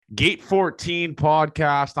Gate 14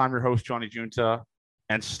 podcast. I'm your host, Johnny Junta.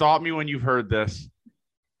 And stop me when you've heard this.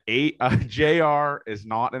 JR is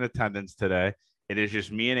not in attendance today. It is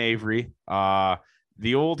just me and Avery,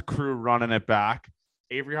 the old crew running it back.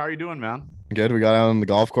 Avery, how are you doing, man? Good. We got out on the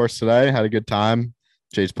golf course today. Had a good time.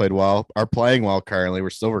 Jays played well. Are playing well currently. We're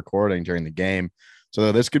still recording during the game.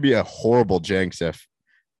 So this could be a horrible jinx if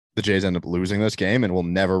the Jays end up losing this game and we'll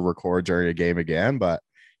never record during a game again. But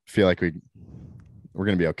I feel like we're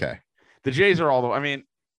going to be okay. The Jays are all the – I mean,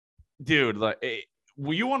 dude,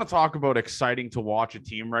 you want to talk about exciting to watch a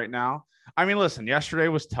team right now? I mean, listen, yesterday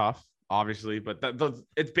was tough, obviously, but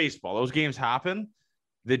it's baseball. Those games happen.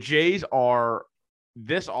 The Jays are –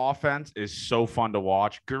 this offense is so fun to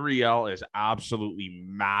watch. Gurriel is absolutely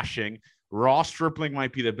mashing. Ross Stripling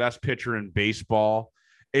might be the best pitcher in baseball.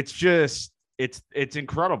 It's just it's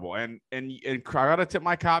incredible. And I gotta tip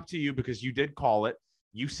my cap to you because you did call it.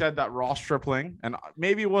 You said that Ross Stripling, and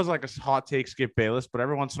maybe it was like a hot take, Skip Bayless, but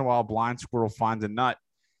every once in a while, a blind squirrel finds a nut.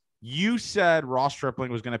 You said Ross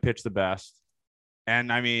Stripling was going to pitch the best. And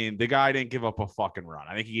I mean, the guy didn't give up a fucking run.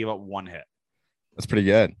 I think he gave up one hit. That's pretty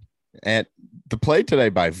good. And the play today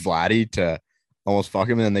by Vladdy to almost fuck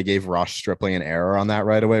him, and then they gave Ross Stripling an error on that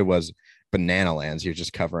right away was banana lands. He was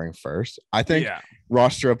just covering first. I think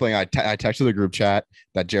Ross Stripling, I texted the group chat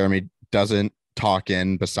that Jeremy doesn't talk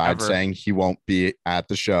in besides saying he won't be at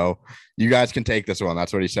the show. You guys can take this one.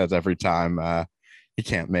 That's what he says every time he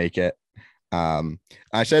can't make it.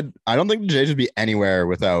 I said, I don't think the Jays would be anywhere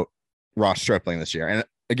without Ross Stripling this year. And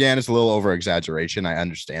again, it's a little over exaggeration. I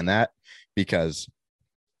understand that because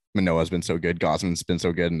Manoah's been so good, Gosman's been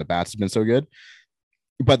so good, and the bats have been so good.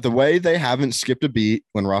 But the way they haven't skipped a beat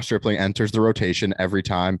when Ross Stripling enters the rotation every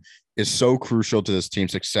time is so crucial to this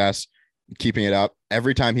team's success, keeping it up.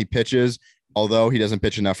 Every time he pitches, although he doesn't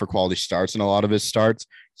pitch enough for quality starts in a lot of his starts,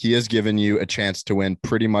 he has given you a chance to win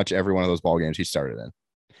pretty much every one of those ball games he started in.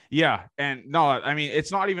 Yeah. And no, I mean,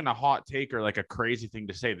 it's not even a hot take or like a crazy thing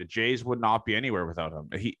to say. The Jays would not be anywhere without him.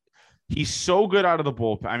 He's so good out of the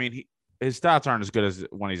bullpen. I mean, his stats aren't as good as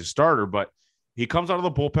when he's a starter, but he comes out of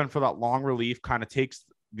the bullpen for that long relief, kind of takes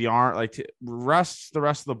the arm, rests the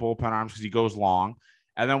rest of the bullpen arms because he goes long.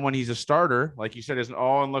 And then when he's a starter, like you said,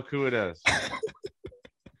 and look who it is.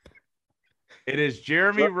 It is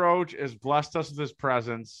Jeremy Roach has blessed us with his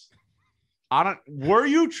presence. Were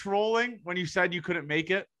you trolling when you said you couldn't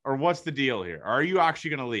make it, or what's the deal here? Are you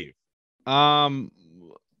actually going to leave?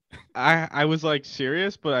 I was like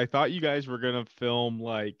serious, but I thought you guys were going to film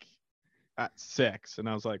like at 6, and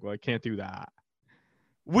I was like, well, I can't do that.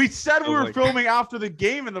 We said we were filming after the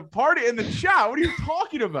game in the party in the chat. What are you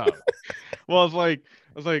talking about? Well, I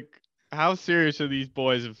was like, how serious are these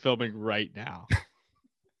boys in filming right now?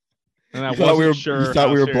 And I wasn't sure. You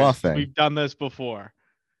thought we were bluffing. We've done this before.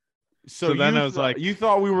 So then I was like, you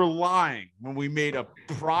thought we were lying when we made a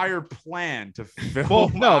prior plan to film. Well,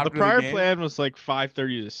 no, the prior plan was like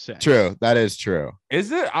 5:30 to 6. True, that is true.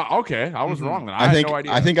 Is it? Okay, I was wrong. Then. I had no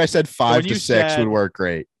idea. I think I said 5 to 6 would work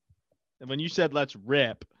great. When you said let's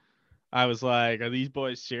rip, I was like, are these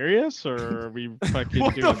boys serious or are we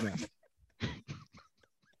fucking doing this?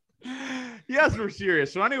 Yes, we're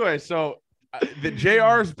serious. So anyway, the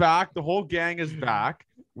JR is back. The whole gang is back.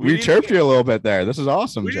 We chirped you a little bit there. This is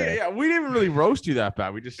awesome, Jay. Yeah, we didn't even really roast you that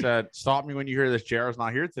bad. We just said, stop me when you hear this. JR's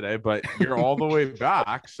not here today, but you're all the way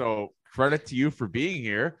back. So credit to you for being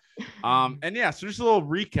here. And yeah, so just a little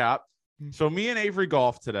recap. So me and Avery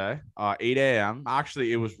golfed today, 8 a.m.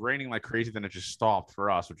 Actually, it was raining like crazy. Then it just stopped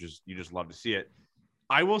for us, which is, you just love to see it.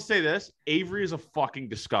 I will say this. Avery is a fucking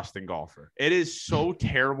disgusting golfer. It is so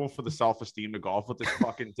terrible for the self-esteem to golf with this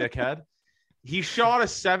fucking dickhead. He shot a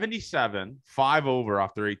 77, 5 over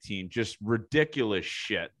after 18. Just ridiculous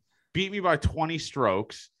shit. Beat me by 20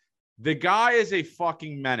 strokes. The guy is a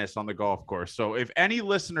fucking menace on the golf course. So if any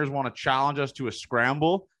listeners want to challenge us to a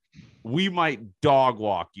scramble, we might dog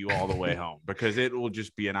walk you all the way home because it will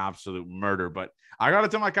just be an absolute murder. But I got to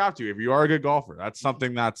tell my cap to you, if you are a good golfer, that's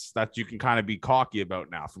something that you can kind of be cocky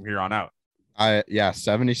about now from here on out.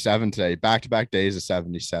 77 today. Back-to-back days of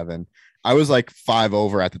 77. I was like 5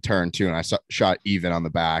 over at the turn too, and I shot even on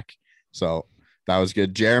the back. So that was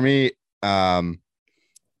good. Jeremy, I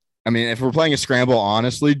mean, if we're playing a scramble,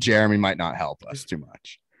 honestly, Jeremy might not help us too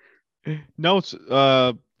much. No,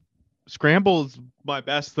 scramble is my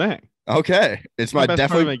best thing. Okay. It's my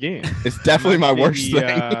best part of my game. It's definitely my worst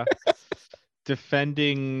thing.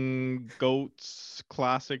 Defending GOAT's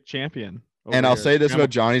classic champion. And I'll say this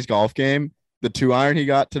about Johnny's golf game. the 2-iron he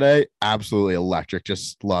got today, absolutely electric.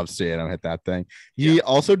 Just love seeing him hit that thing. He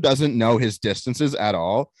also doesn't know his distances at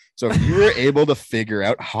all. So if you were able to figure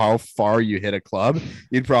out how far you hit a club,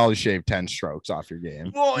 you'd probably shave 10 strokes off your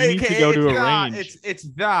game. Well, you need to go to a range. It's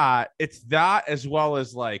that as well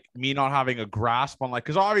as like me not having a grasp on like,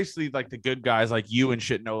 because obviously like the good guys like you and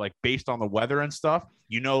shit know like based on the weather and stuff,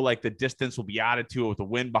 you know, like the distance will be added to it with the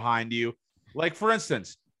wind behind you. Like for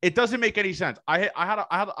instance, it doesn't make any sense. I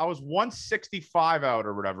was 165 out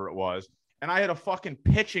or whatever it was, and I had a fucking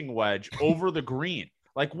pitching wedge over the green.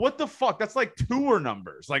 Like, what the fuck? That's like tour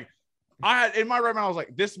numbers. Like, I had in my right mind, I was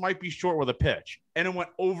like, this might be short with a pitch, and it went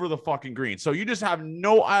over the fucking green. So you just have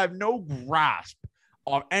I have no grasp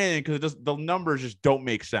of anything because the numbers just don't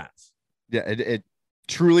make sense. Yeah, it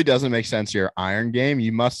truly doesn't make sense. Your iron game,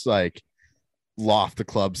 you must like loft the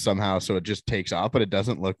club somehow so it just takes off, but it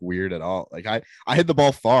doesn't look weird at all. Like I hit the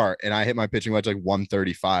ball far and I hit my pitching wedge like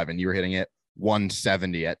 135 and you were hitting it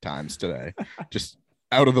 170 at times today, just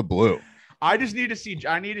out of the blue. I need to see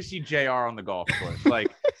JR on the golf course.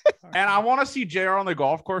 Like, and I want to see JR on the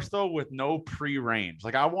golf course though with no pre-range.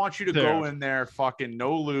 Like I want you to go in there fucking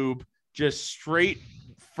no lube, just straight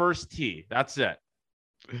first tee. That's it.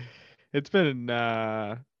 It's been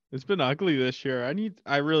ugly this year.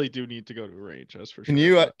 I really do need to go to a range. That's for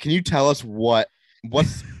sure. Can you tell us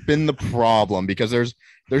what's been the problem? Because there's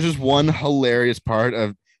just one hilarious part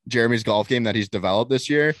of Jeremy's golf game that he's developed this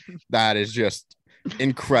year that is just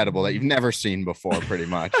incredible that you've never seen before, pretty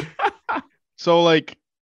much. So like,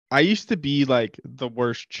 I used to be like the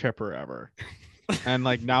worst chipper ever, and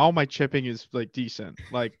like now my chipping is like decent.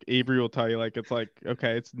 Like Avery will tell you, like it's like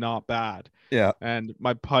okay, it's not bad. Yeah. And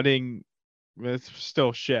my putting, it's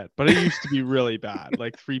still shit, but it used to be really bad,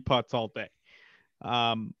 like 3 putts all day.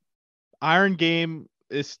 Iron game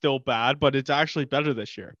is still bad, but it's actually better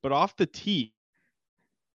this year. But off the tee,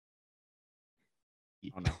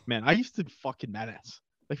 man, I used to fucking menace.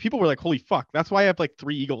 Like people were like, holy fuck, that's why I have like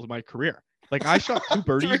 3 eagles in my career. Like I shot 2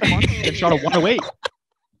 birdies once and shot a 108.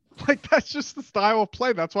 Like that's just the style of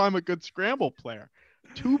play. That's why I'm a good scramble player.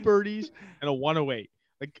 2 birdies and a 108.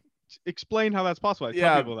 Like explain how that's possible. I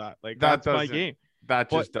tell people that. Like that's my game. That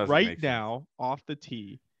just doesn't right make now sense. off the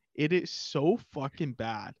tee, it is so fucking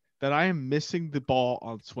bad that I am missing the ball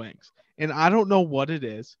on swings. And I don't know what it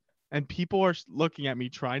is. And people are looking at me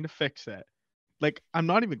trying to fix it. Like I'm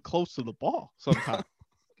not even close to the ball sometimes.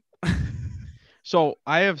 So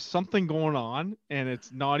I have something going on, and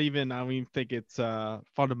it's not even. I don't even think it's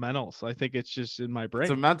fundamentals. I think it's just in my brain.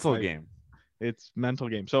 It's a mental game. It's mental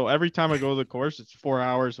game. So every time I go to the course, it's 4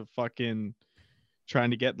 hours of fucking trying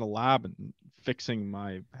to get in the lab and fixing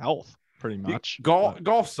my health, pretty much.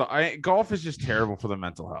 Golf is just terrible for the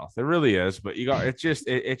mental health. It really is. But it's just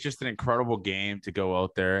an incredible game to go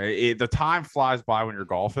out there. The time flies by when you're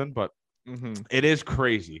golfing, but it is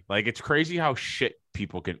crazy. Like it's crazy how shit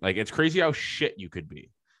people can. Like it's crazy how shit you could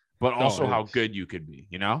be, but also how good you could be.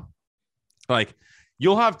 You know, like.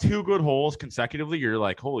 You'll have 2 good holes consecutively. You're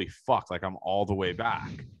like, holy fuck, like I'm all the way back.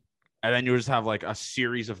 And then you'll just have like a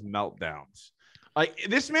series of meltdowns. Like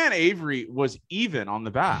this man, Avery, was even on the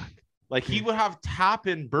back. Like he would have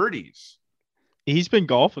tap-in birdies. He's been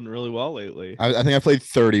golfing really well lately. I think I played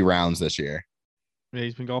 30 rounds this year. Yeah,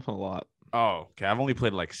 he's been golfing a lot. Oh, okay. I've only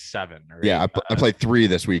played like 7 or 8. Yeah, I played 3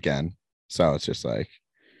 this weekend. So it's just like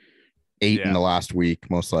 8 in the last week,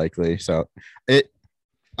 most likely. So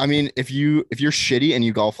I mean, if you're shitty and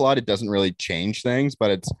you golf a lot, it doesn't really change things, but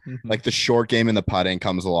it's like the short game and the putting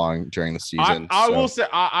comes along during the season. I will say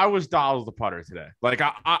I was dialed the putter today. Like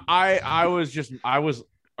I was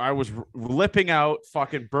lipping out,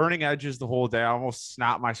 fucking burning edges the whole day. I almost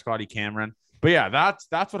snapped my Scotty Cameron. But yeah,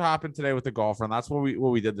 that's what happened today with the golfer, and that's what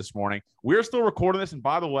we did this morning. We're still recording this, and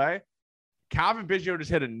by the way, Calvin Biggio just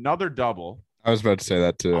hit another double. I was about to say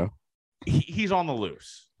that too. He's on the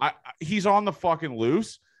loose. He's on the fucking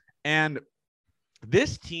loose. And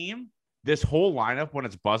this team, this whole lineup, when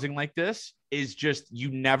it's buzzing like this, is just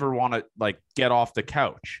you never want to like get off the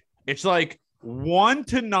couch. It's like 1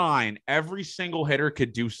 to 9, every single hitter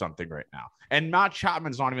could do something right now. And Matt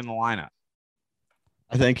Chapman's not even in the lineup.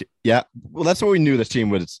 I think, yeah. Well, that's what we knew this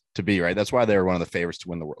team was to be, right? That's why they were one of the favorites to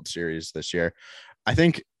win the World Series this year. I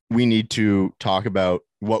think we need to talk about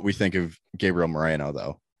what we think of Gabriel Moreno,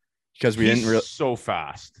 though, because he's so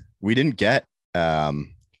fast. We didn't get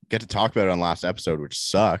to talk about it on last episode, which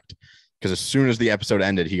sucked because as soon as the episode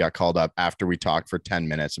ended, he got called up after we talked for 10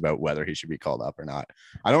 minutes about whether he should be called up or not.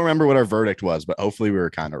 I don't remember what our verdict was, but hopefully we were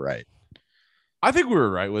kind of right. I think we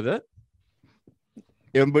were right with it.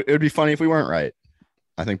 But it would be funny if we weren't right.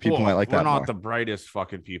 I think people might like that. We're not the brightest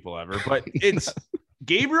fucking people ever, but it's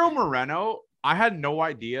Gabriel Moreno I had no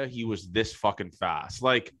idea he was this fucking fast.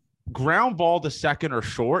 Like ground ball to second or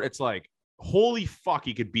short, it's like, holy fuck,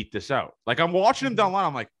 he could beat this out. Like I'm watching him down the line.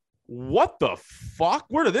 I'm like, what the fuck?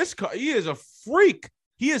 Where did this come? He is a freak.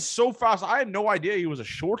 He is so fast. I had no idea he was a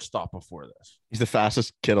shortstop before this. He's the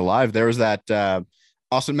fastest kid alive. There was that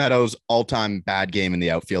Austin Meadows all-time bad game in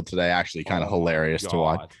the outfield today. Actually, kind of hilarious to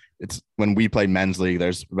watch. It's when we played men's league,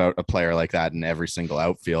 there's about a player like that in every single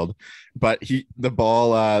outfield. But the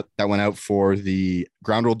ball that went out for the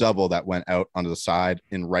ground rule double that went out onto the side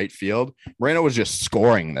in right field, Moreno was just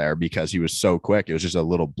scoring there because he was so quick. It was just a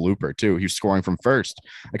little blooper too. He was scoring from first.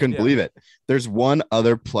 I couldn't believe it. There's one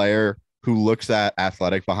other player who looks that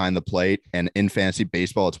athletic behind the plate, and in fantasy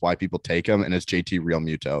baseball, it's why people take him, and it's JT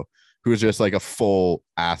Realmuto, who is just like a full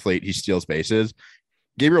athlete. He steals bases.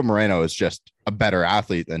 Gabriel Moreno is just a better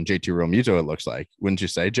athlete than JT Realmuto, it looks like. Wouldn't you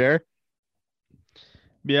say, Jared?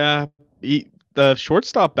 Yeah. The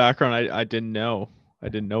shortstop background, I didn't know. I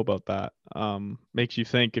didn't know about that. Makes you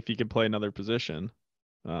think if he could play another position,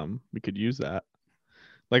 we could use that.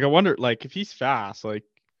 Like, I wonder, like, if he's fast, like,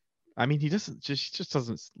 I mean, he just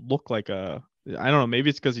doesn't look like I don't know, maybe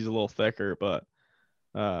it's because he's a little thicker, but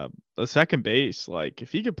the second base, like,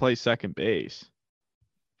 if he could play second base,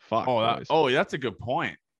 fuck. That's a good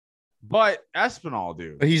point. But Espinal,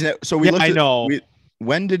 dude. But he's so we. Yeah, looked I know.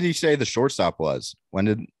 When did he say the shortstop was?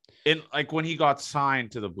 When he got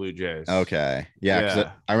signed to the Blue Jays? Okay,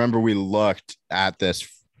 yeah. I remember we looked at this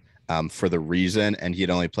for the reason, and he had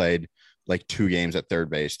only played like 2 games at third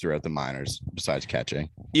base throughout the minors besides catching.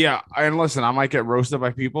 Yeah, and listen, I might get roasted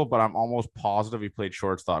by people, but I'm almost positive he played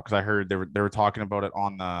shortstop because I heard they were talking about it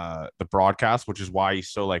on the broadcast, which is why he's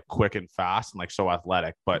so like quick and fast and like so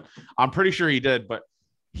athletic. But I'm pretty sure he did. But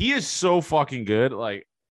he is so fucking good. Like,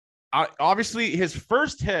 obviously, his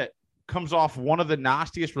first hit comes off one of the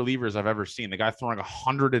nastiest relievers I've ever seen. The guy throwing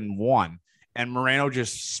 101, and Moreno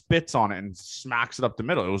just spits on it and smacks it up the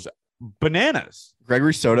middle. It was bananas.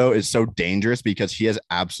 Gregory Soto is so dangerous because he has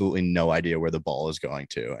absolutely no idea where the ball is going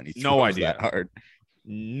to, and he throws that hard.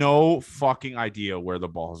 No fucking idea where the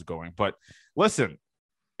ball is going. But listen,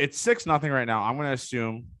 it's 6-0 right now. I'm going to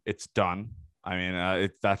assume it's done. I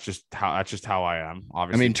mean, that's just how I am.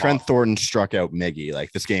 Obviously, I mean, Trent Thornton struck out Miggy.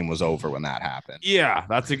 Like, this game was over when that happened. Yeah,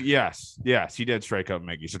 yes, he did strike out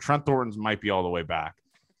Miggy. So Trent Thornton's might be all the way back.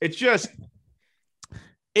 It's just,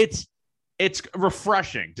 it's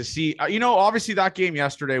refreshing to see. Obviously that game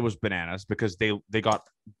yesterday was bananas because they got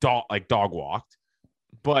dog walked.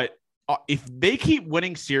 But if they keep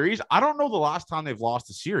winning series, I don't know the last time they've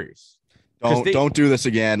lost a series. Don't do this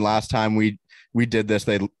again. Last time we did this,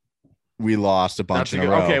 we lost a bunch in a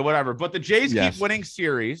row. Okay, whatever. But the Jays keep winning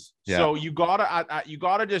series, so you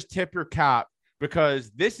gotta just tip your cap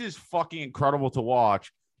because this is fucking incredible to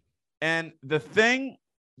watch. And the thing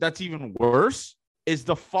that's even worse is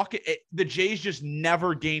the Jays just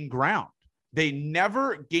never gain ground. They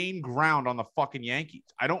never gain ground on the fucking Yankees.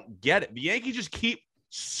 I don't get it. The Yankees just keep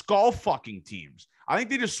skull fucking teams. I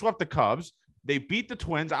think they just swept the Cubs. They beat the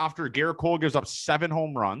Twins after Garrett Cole gives up 7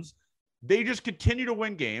 home runs. They just continue to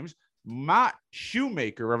win games. Matt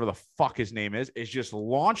Shoemaker, whatever the fuck his name is just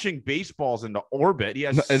launching baseballs into orbit. He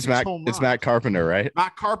has it's Matt Carpenter, right?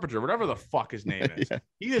 Matt Carpenter, whatever the fuck his name is. Yeah.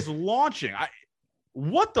 He is launching.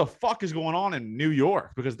 What the fuck is going on in New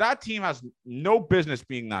York? Because that team has no business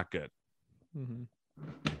being that good. Mm-hmm.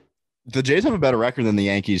 The Jays have a better record than the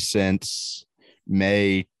Yankees since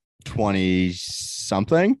May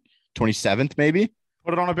 20-something, 27th, maybe.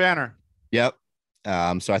 Put it on a banner. Yep.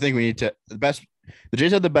 So I think we need to the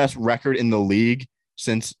Jays had the best record in the league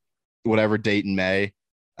since whatever date in May.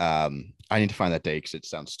 I need to find that date because it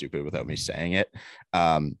sounds stupid without me saying it.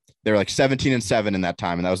 They were like 17-7 in that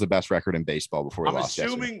time, and that was the best record in baseball before we lost. I'm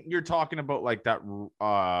assuming you're talking about like that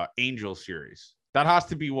Angel series. That has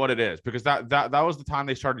to be what it is because that was the time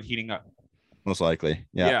they started heating up. Most likely,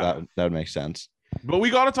 yeah. That would make sense. But we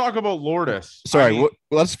got to talk about Lourdes. Sorry,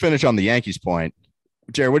 let's finish on the Yankees point.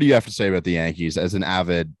 Jared, what do you have to say about the Yankees as an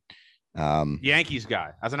avid Yankees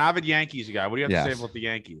guy? As an avid Yankees guy, what do you have to say about the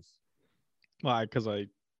Yankees? Why? Because I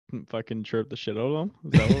fucking chirp the shit out of them.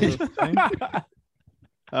 Is that what we're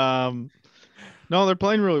saying? No, they're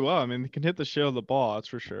playing really well. I mean, they can hit the shit of the ball, that's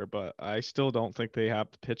for sure. But I still don't think they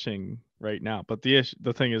have the pitching right now. But the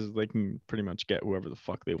thing is, they can pretty much get whoever the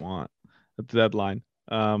fuck they want at the deadline.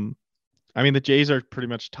 I mean, the Jays are pretty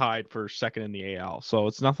much tied for second in the AL, so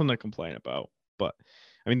it's nothing to complain about. But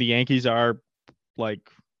I mean, the Yankees are like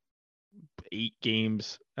 8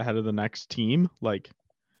 games ahead of the next team. Like,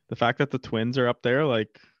 the fact that the Twins are up there,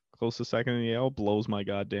 like close to second in the AL, blows my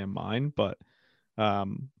goddamn mind. But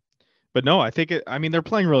But no, I think I mean, they're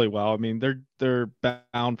playing really well. I mean, they're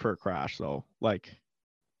bound for a crash, though. Like,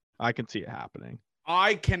 I can see it happening.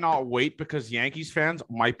 I cannot wait because Yankees fans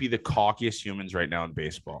might be the cockiest humans right now in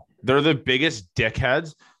baseball. They're the biggest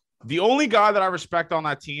dickheads. The only guy that I respect on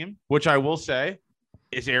that team, which I will say,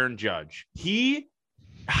 is Aaron Judge. He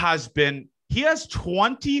has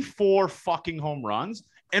 24 fucking home runs,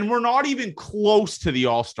 and we're not even close to the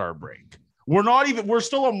All-Star break. We're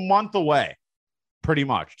still a month away, pretty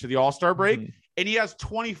much, to the All-Star break, and he has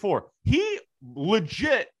 24. He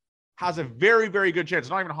legit has a very, very good chance.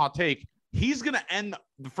 It's not even a hot take. He's going to end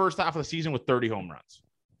the first half of the season with 30 home runs.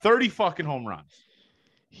 30 fucking home runs.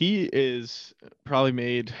 He is probably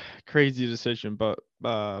made a crazy decision, but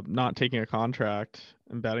not taking a contract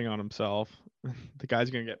and betting on himself. The guy's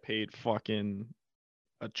going to get paid fucking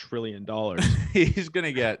 $1 trillion. He's going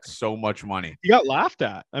to get so much money. He got laughed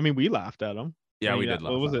at. I mean, we laughed at him. Yeah, we did.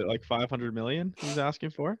 What was it, like 500 million he was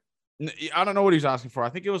asking for? I don't know what he's asking for. I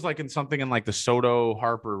think it was like in something in like the Soto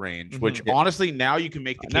Harper range, which honestly, now you can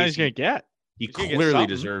make the case. Now he's going to get. He clearly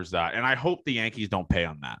deserves that. And I hope the Yankees don't pay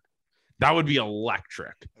on that. That would be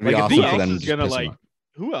electric. Like, if who else is going to like,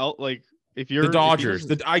 who else? Like, if you're the Dodgers,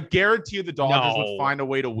 I guarantee you the Dodgers would find a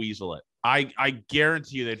way to weasel it. I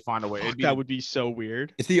guarantee you they'd find a way. That would be so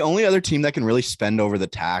weird. It's the only other team that can really spend over the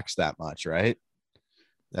tax that much, right?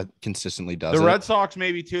 That consistently does the Red Sox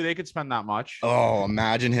maybe too. They could spend that much. Oh,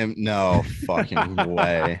 imagine him. No fucking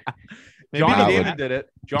way. Johnny Damon did it.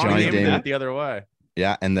 Johnny Damon did it the other way.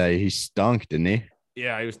 Yeah, and he stunk, didn't he?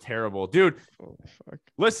 Yeah, he was terrible. Dude,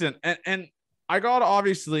 listen, and I got to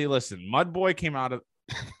obviously listen. Mudboy came out of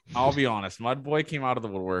I'll be honest. Mudboy came out of the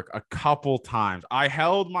woodwork a couple times. I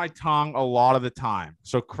held my tongue a lot of the time.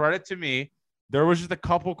 So credit to me. There was just a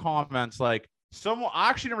couple comments like someone I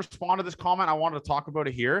actually didn't respond to this comment. I wanted to talk about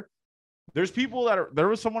it here. There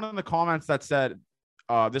was someone in the comments that said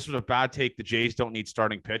this was a bad take. The Jays don't need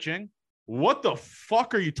starting pitching. What the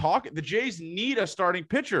fuck are you talking? The Jays need a starting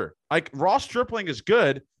pitcher. Like Ross Stripling is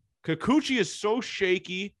good. Kikuchi is so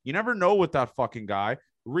shaky. You never know with that fucking guy.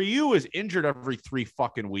 Ryu is injured every 3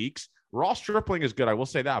 fucking weeks. Ross Stripling is good. I will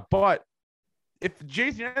say that. But if the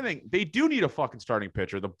Jays need anything, they do need a fucking starting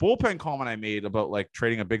pitcher. The bullpen comment I made about like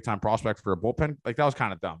trading a big time prospect for a bullpen, like that was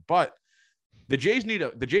kind of dumb. But the Jays need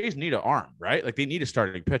an arm, right? Like they need a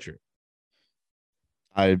starting pitcher.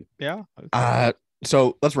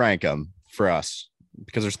 So let's rank them for us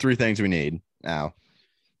because there's 3 things we need now: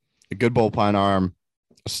 a good bullpen arm,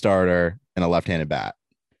 a starter, and a left-handed bat.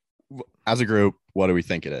 As a group, what do we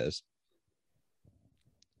think it is?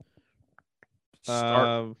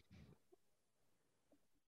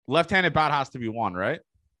 Left-handed bat has to be one, right?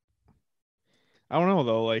 I don't know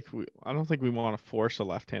though. Like, I don't think we want to force a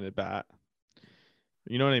left-handed bat.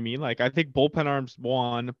 You know what I mean? Like, I think bullpen arm's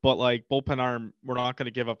one, but like bullpen arm, we're not going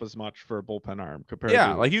to give up as much for a bullpen arm compared.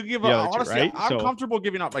 Yeah, to like you give up. Honestly, right? I'm comfortable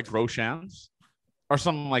giving up like Roshans or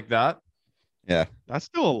something like that. Yeah, that's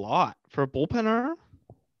still a lot for a bullpen arm.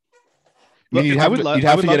 I mean, you'd have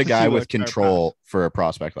to get a guy with control for a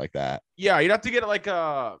prospect like that. Yeah, you'd have to get like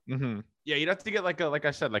a. Yeah, you'd have to get like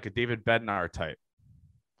I said, like a David Bednar type,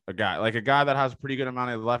 a guy that has a pretty good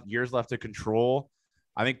amount of years left to control.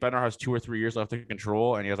 I think Bednar has 2 or 3 years left to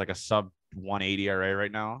control, and he has like a sub 180 ERA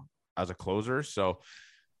right now as a closer. So,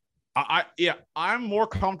 I'm more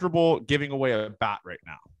comfortable giving away a bat right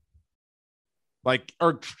now. Like,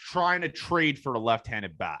 or trying to trade for a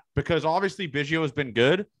left-handed bat because obviously Biggio has been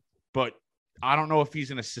good, but I don't know if he's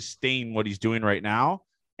going to sustain what he's doing right now.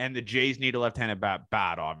 And the Jays need a left-handed bat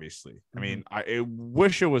bad, obviously. I mean, I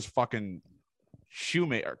wish it was fucking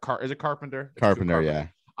Shoemaker. Is it Carpenter? Carpenter, yeah.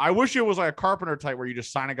 I wish it was like a Carpenter type where you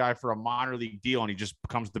just sign a guy for a minor league deal and he just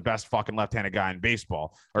becomes the best fucking left-handed guy in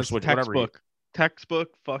baseball or switch whatever. Textbook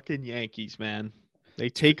fucking Yankees, man. They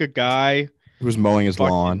take a guy who was mowing his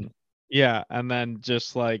lawn. Yeah, and then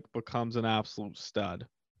just like becomes an absolute stud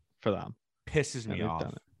for them. Pisses me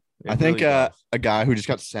off. I think a guy who just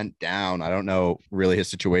got sent down, I don't know really his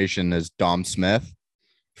situation, is Dom Smith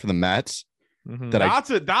for the Mets.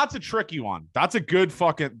 That's a tricky one. That's a good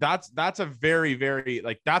fucking that's a very, very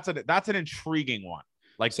like that's an intriguing one.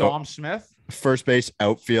 Like Dom Smith, first base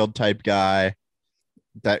outfield type guy.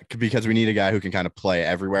 Because we need a guy who can kind of play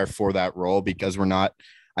everywhere for that role because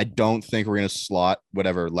I don't think we're going to slot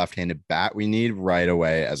whatever left-handed bat we need right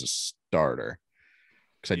away as a starter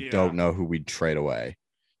because I don't know who we'd trade away.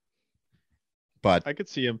 But I could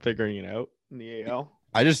see him figuring it out in the AL.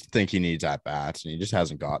 I just think he needs at-bats, and he just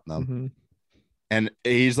hasn't gotten them. And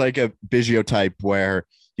he's like a Biggio type where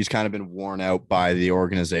he's kind of been worn out by the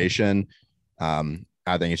organization.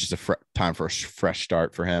 I think it's just time for a fresh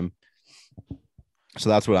start for him. So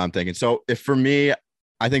that's what I'm thinking. So if for me,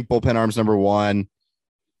 I think bullpen arms number one.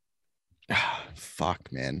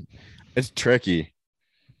 Fuck, man. It's tricky.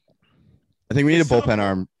 I think we need a bullpen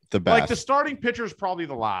arm the best. Like the starting pitcher is probably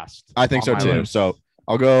the last. I think so too. List. So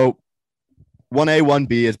I'll go 1A,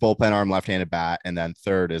 1B is bullpen arm, left-handed bat, and then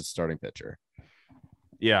third is starting pitcher.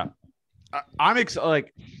 Yeah. I'm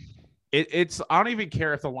like it's I don't even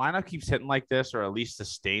care if the lineup keeps hitting like this or at least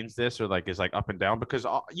sustains this or like is like up and down because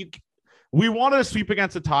we wanted to sweep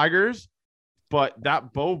against the Tigers, but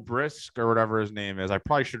that Bo Brisk or whatever his name is, I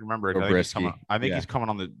probably should remember it. I think he's coming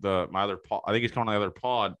on my other pod. I think he's coming on the other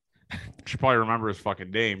pod. I should probably remember his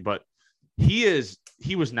fucking name, but he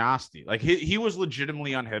was nasty. Like he was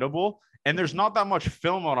legitimately unhittable. And there's not that much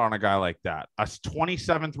film out on a guy like that. A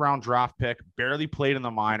 27th round draft pick, barely played in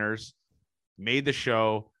the minors, made the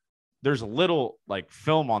show. There's little like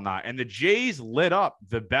film on that. And the Jays lit up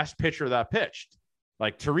the best pitcher that pitched.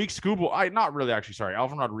 Like Tariq Skubal,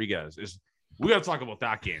 Alvin Rodriguez we got to talk about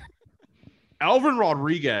that game. Alvin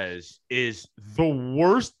Rodriguez is the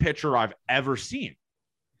worst pitcher I've ever seen.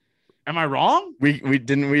 Am I wrong? We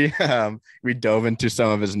dove into some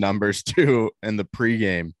of his numbers too in the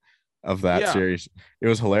pregame of that series. It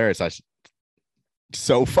was hilarious.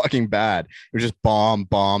 So fucking bad. It was just bomb,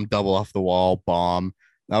 double off the wall, bomb.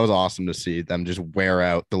 That was awesome to see them just wear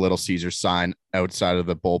out the Little Caesar sign outside of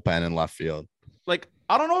the bullpen in left field. Like,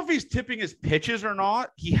 I don't know if he's tipping his pitches or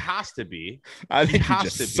not. He has to be. I think he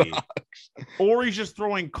has to be. Or he's just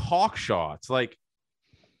throwing cock shots. Like,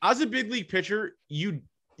 as a big league pitcher, you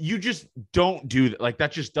just don't do that. Like,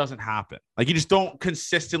 that just doesn't happen. Like, you just don't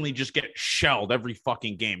consistently just get shelled every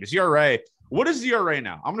fucking game. His ERA, what is the ERA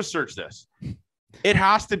now? I'm going to search this. It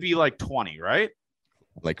has to be like 20, right?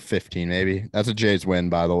 Like 15, maybe. That's a Jays win,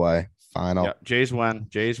 by the way. Final. Yeah, Jays win.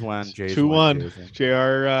 2-1.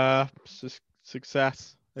 JR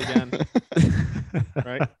success again.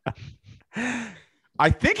 Right? I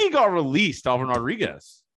think he got released, Alvin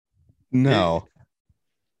Rodriguez. No.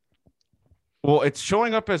 Well, it's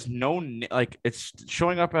showing up as it's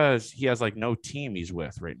showing up as he has like no team he's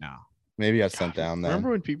with right now. Maybe I sent down there.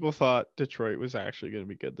 Remember when people thought Detroit was actually going to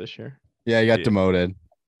be good this year? Yeah, he got demoted.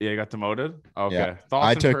 Yeah, he got demoted. Okay. Yeah.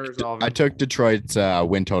 Thoughts I took Detroit's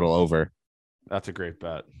win total over. That's a great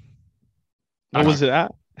bet. What was it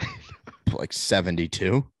at? Like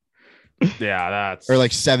 72. Yeah, or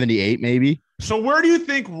like 78 maybe. So where do you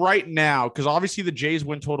think right now, because obviously the Jays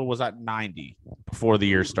win total was at 90 before the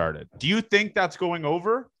year started. Do you think that's going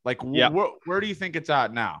over? Like, where do you think it's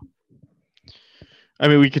at now? I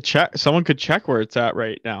mean, we could check. Someone could check where it's at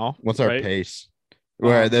right now. What's our pace?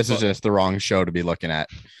 Where this is just the wrong show to be looking at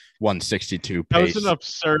 162 pace. That was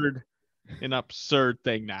an absurd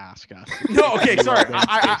thing to ask us. No, okay, sorry.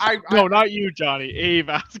 No, not you, Johnny.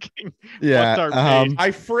 Ave asking. Yeah, what's our pace? I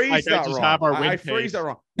phrased that wrong. I phrased that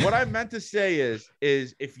wrong. What I meant to say is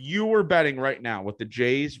if you were betting right now with the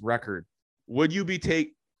Jays record, would you be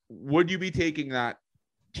taking that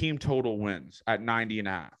team total wins at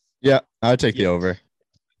 90.5? Yeah, I'd take the over.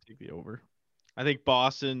 Take the over. I think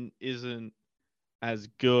Boston isn't as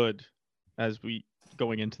good as we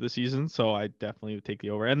going into the season, so I definitely would take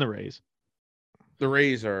the over. And the Rays. The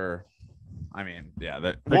Rays are, I mean, yeah,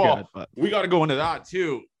 they're good, but we got to go into that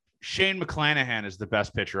too. Shane McClanahan is the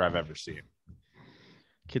best pitcher I've ever seen.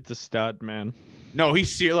 Kid's a stud, man. No,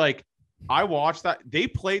 I watched that. They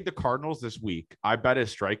played the Cardinals this week. I bet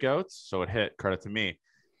his strikeouts, so it hit. Credit to me.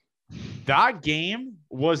 That game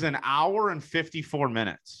was an hour and 54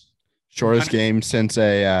 minutes. Shortest game since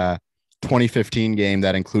a 2015 game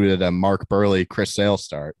that included a Mark Burley, Chris Sale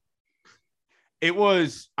start. It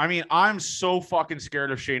was, I mean, I'm so fucking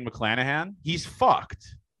scared of Shane McClanahan. He's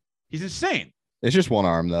fucked. He's insane. It's just one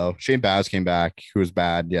arm, though. Shane Baz came back, who was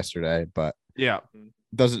bad yesterday, but yeah.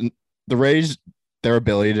 The Rays, their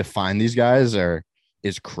ability to find these guys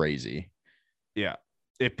is crazy. Yeah.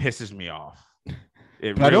 It pisses me off.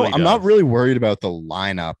 I'm not really worried about the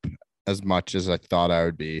lineup as much as I thought I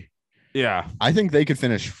would be. Yeah. I think they could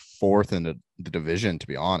finish fourth in the division, to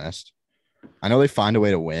be honest. I know they find a way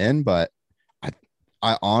to win, but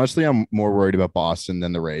I honestly am more worried about Boston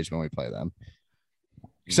than the Rays when we play them.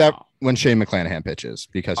 Except when Shane McClanahan pitches,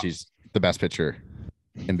 because he's the best pitcher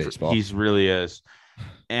in baseball. He really is.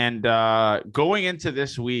 And going into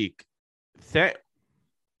this week,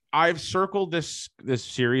 I've circled this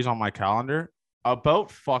series on my calendar. About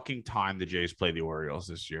fucking time the Jays play the Orioles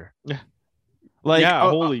this year. Yeah. Like,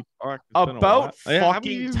 holy fuck. About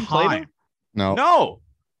fucking time. No.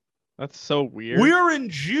 That's so weird. We're in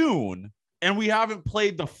June and we haven't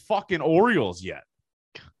played the fucking Orioles yet.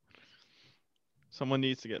 Someone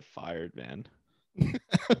needs to get fired, man.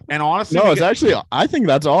 And honestly, no, it's actually, I think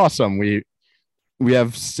that's awesome. We we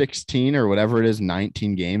have 16 or whatever it is,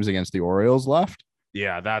 19 games against the Orioles left.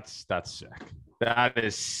 Yeah, that's sick. That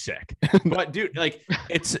is sick. But dude, like,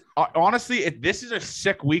 it's honestly, this is a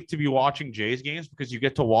sick week to be watching Jays games because you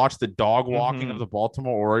get to watch the dog walking of the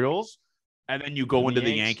Baltimore Orioles, and then you go into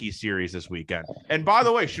the Yankee series this weekend. And by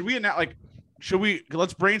the way,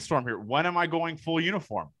 let's brainstorm here. When am I going full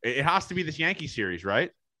uniform? It has to be this Yankee series,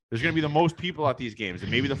 right? There's going to be the most people at these games,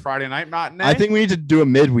 and maybe the Friday night matinee. I think we need to do a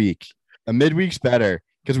midweek. A midweek's better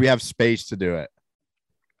because we have space to do it.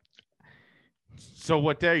 So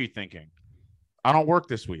what day are you thinking? I don't work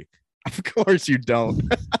this week. Of course you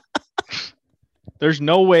don't. There's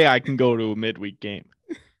no way I can go to a midweek game.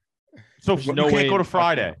 So you can't go to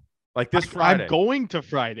Friday, like this Friday. I'm going to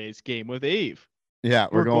Friday's game with Ave. Yeah,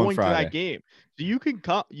 we're going Friday. To that game. So you can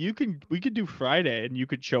come. We could do Friday, and you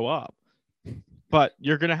could show up. But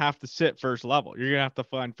you're gonna have to sit first level. You're gonna have to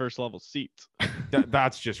find first level seats.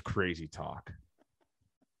 That's just crazy talk.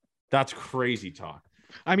 That's crazy talk.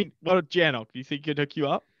 I mean, what, Jano? Do you think he'd hook you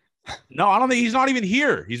up? No, I don't think he's not even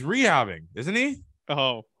here. He's rehabbing, isn't he?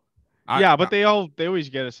 Oh, yeah, but they always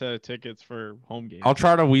get a set of tickets for home games. I'll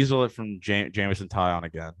try to weasel it from Jamison Tyon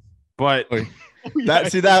again. But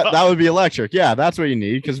that would be electric. Yeah, that's what you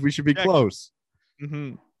need because we should be close.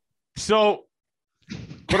 Mm-hmm. So.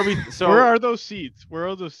 What are we? So where are those seats?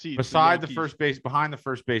 Beside the first base, behind the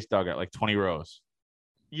first base dugout, like 20 rows.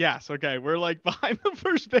 Yes. Okay. We're like behind the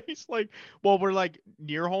first base, we're like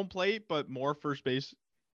near home plate, but more first base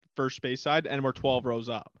side, and we're 12 rows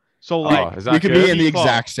up. So we could be in the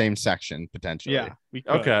exact same section potentially. Yeah. We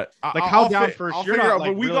could. Okay. How down first? I'll figure out,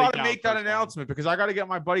 but we got to make that announcement because I got to get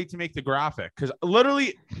my buddy to make the graphic because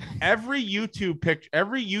literally every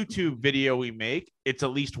YouTube video we make, it's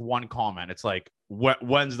at least one comment. It's like,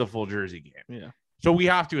 when's the full jersey game? Yeah. So we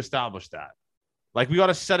have to establish that. Like we got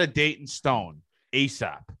to set a date in stone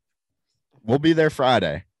ASAP. We'll be there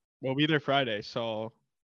Friday. So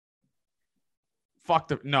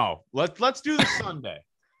no. Let's do the Sunday.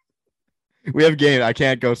 We have game. I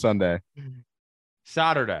can't go Sunday.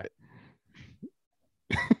 Saturday.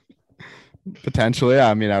 Potentially.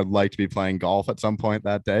 I mean, I would like to be playing golf at some point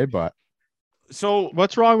that day, but. So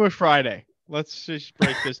what's wrong with Friday? Let's just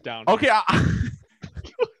break this down. Okay.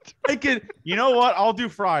 You know what? I'll do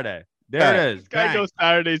Friday. There it is. This guy goes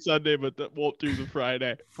Saturday, Sunday, but won't do the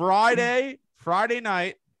Friday. Friday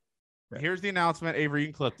night. Here's the announcement. Avery, you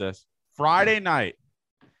can clip this. Friday night.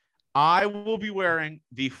 I will be wearing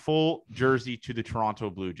the full jersey to the Toronto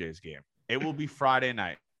Blue Jays game. It will be Friday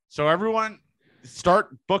night. So everyone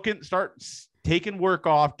start taking work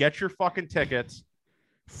off. Get your fucking tickets.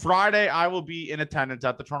 Friday, I will be in attendance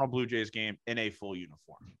at the Toronto Blue Jays game in a full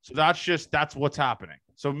uniform. So that's what's happening.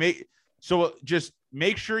 So just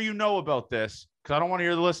make sure you know about this because I don't want to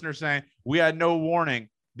hear the listeners saying we had no warning.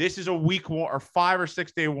 This is a week or 5 or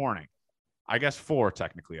 6 day warning. I guess 4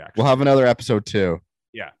 technically, actually. We'll have another episode too.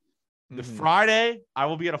 Yeah. The Friday, I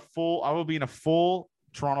will be in a full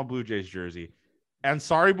Toronto Blue Jays jersey. And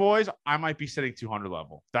sorry, boys, I might be sitting 200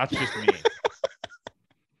 level. That's just me.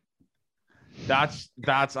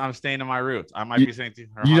 I'm staying to my roots. I might be sitting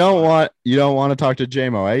 200. You don't want to talk to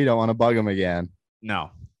JMO, eh? You don't want to bug him again.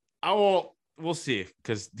 No. We'll see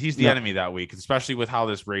because he's the enemy that week, especially with how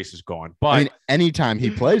this race is going. But I mean, anytime he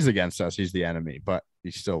plays against us, he's the enemy, but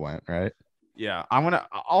he still went, right? Yeah.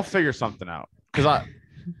 I'll figure something out because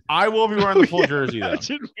I will be wearing the full jersey though.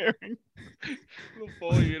 Wearing the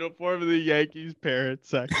full uniform of the Yankees parent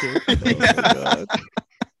section. Oh,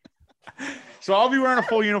 so I'll be wearing a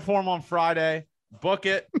full uniform on Friday. Book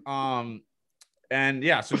it. And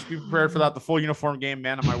yeah, so just be prepared for that. The full uniform game,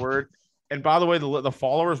 man of my word. And by the way, the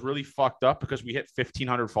followers really fucked up because we hit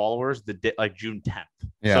 1,500 followers June 10th.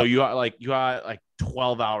 Yeah. So you got like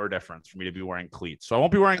 12-hour difference for me to be wearing cleats. So I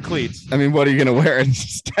won't be wearing cleats. I mean, what are you gonna wear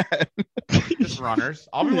instead? Just runners.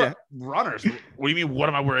 I'll be wearing runners. What do you mean? What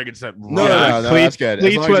am I wearing instead? No, that's good.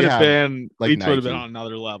 Cleats would have been on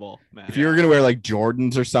another level, man. If you were gonna wear like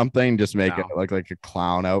Jordans or something, just make it like a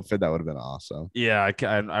clown outfit. That would have been awesome. Yeah,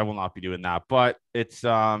 I will not be doing that. But it's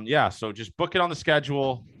So just book it on the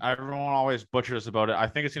schedule. Everyone always butchers about it. I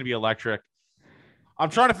think it's gonna be electric. I'm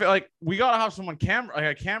trying to feel we gotta have someone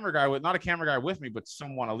a camera guy not a camera guy with me, but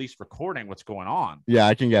someone at least recording what's going on. Yeah,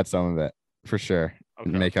 I can get some of it for sure. Okay.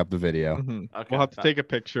 Make up the video. Mm-hmm. Okay. We'll have to take a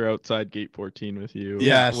picture outside Gate 14 with you.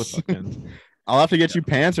 Yes. I'll have to get you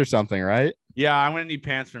pants or something, right? Yeah, I'm gonna need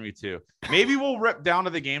pants from you too. Maybe we'll rip down to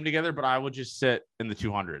the game together, but I will just sit in the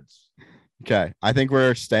 200s. Okay, I think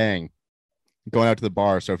we're going out to the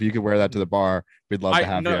bar. So if you could wear that to the bar, we'd love to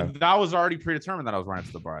have you. That was already predetermined that I was wearing it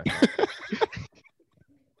to the bar.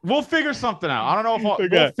 We'll figure something out. I don't know if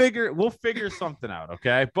we'll figure something out.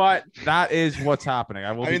 Okay, but that is what's happening.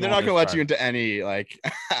 I mean, they're not gonna let you into any like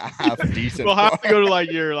half decent. We'll have to go to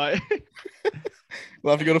like your like.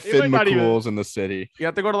 We'll have to go to Finn McCool's in the city. You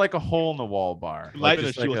have to go to like a hole in the wall bar. Like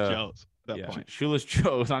Shoeless Joe's. Shoeless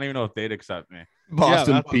Joe's. I don't even know if they'd accept me.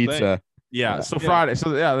 Boston Pizza. Yeah. So Friday. So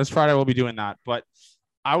this Friday we'll be doing that. But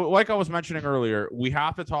I was mentioning earlier, we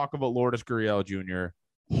have to talk about Lourdes Gurriel Jr.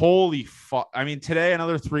 Holy fuck. I mean, today,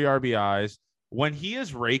 another 3 RBIs. When he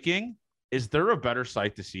is raking, is there a better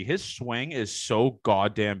sight to see? His swing is so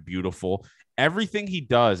goddamn beautiful. Everything he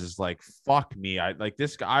does is like, fuck me. I like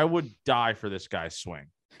this guy. I would die for this guy's swing.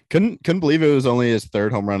 Couldn't believe it was only his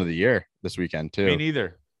 3rd home run of the year this weekend, too. Me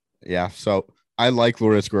neither. Yeah. So I like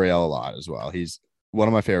Lourdes Gurriel a lot as well. He's one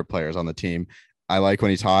of my favorite players on the team. I like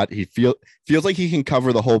when he's hot. He feels like he can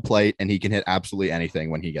cover the whole plate and he can hit absolutely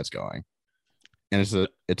anything when he gets going. And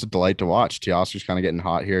it's a delight to watch. Teoscar's kind of getting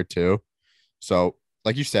hot here too. So,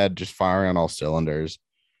 like you said, just firing on all cylinders,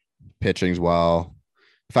 pitching's well.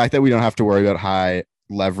 The fact that we don't have to worry about high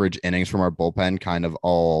leverage innings from our bullpen kind of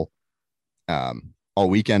all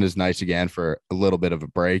weekend is nice again for a little bit of a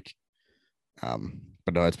break. But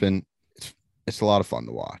no, it's a lot of fun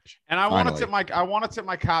to watch. And I want to tip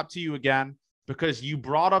my cap to you again because you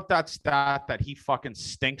brought up that stat that he fucking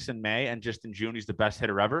stinks in May and just in June he's the best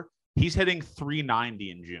hitter ever. He's hitting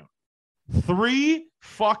 390 in June.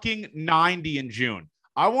 390 in June.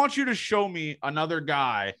 I want you to show me another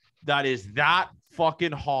guy that is that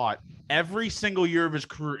fucking hot every single year of his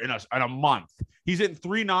career in a month. He's hitting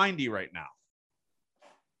 390 right now.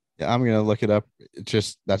 Yeah, I'm gonna look it up.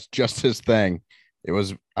 That's just his thing.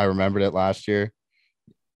 I remembered it last year.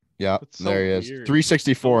 Yeah, so there he is.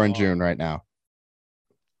 364 in June right now.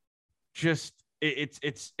 Just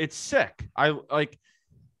it's sick. I like.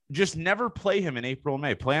 Just never play him in April,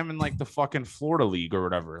 May. Play him in like the fucking Florida League or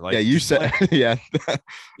whatever. Like, yeah, you said, yeah.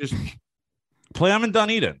 Just play him in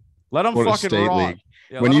Dunedin. Let him Florida fucking State rock. League.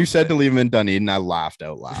 Yeah, when you said to leave him in Dunedin, I laughed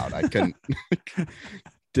out loud. I couldn't,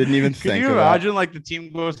 didn't even think. Can you imagine like the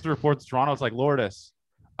team goes to report to Toronto? It's like Lourdes,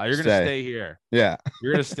 you're gonna stay here. Yeah,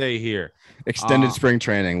 you're gonna stay here. Extended spring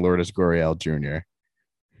training, Lourdes Gurriel Jr.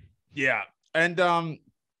 Yeah, and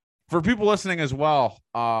for people listening as well,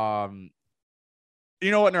 you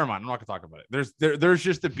know what? Never mind. I'm not gonna talk about it. There's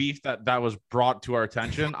just a beef that was brought to our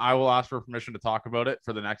attention. I will ask for permission to talk about it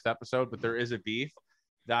for the next episode, but there is a beef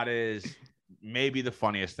that is maybe the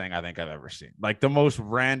funniest thing I think I've ever seen. Like the most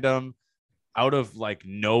random, out of like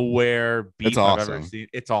nowhere beef I've ever seen.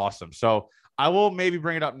 It's awesome. So I will maybe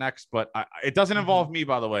bring it up next, but it doesn't involve me,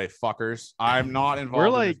 by the way, fuckers. I'm not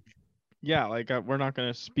involved. We're not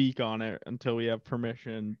gonna speak on it until we have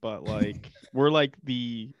permission, but like we're like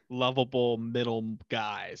the lovable middle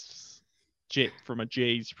guys, from a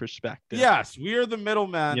Jay's perspective. Yes, we are the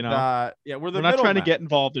middlemen. You know, we're not trying to get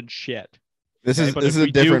involved in shit. This is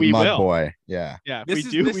a different Mud Boy. Yeah, yeah. We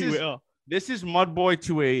will. This is Mud Boy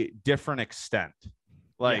to a different extent,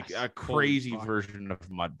 like a crazy version of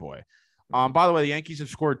Mud Boy. By the way, the Yankees have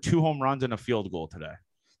scored 2 home runs and a field goal today.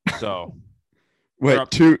 So.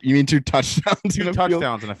 Wait, you mean 2 touchdowns? 2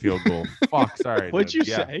 touchdowns and a field goal. Fuck, sorry. What'd you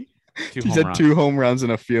say? He said 2 home runs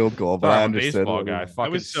and a field goal, but I understood. Baseball guy. I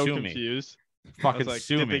was so confused. Fucking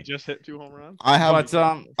sue me. Did they just hit 2 home runs? I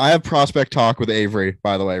have prospect talk with Avery,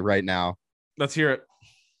 by the way, right now. Let's hear it.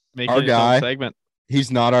 Our guy segment.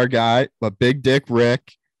 He's not our guy, but Big Dick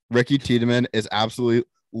Ricky Tiedemann is absolutely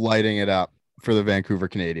lighting it up for the Vancouver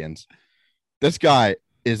Canadians. This guy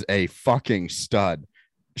is a fucking stud.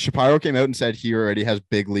 Shapiro came out and said he already has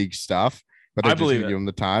big league stuff, but they're just going to give him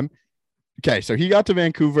the time. Okay, so he got to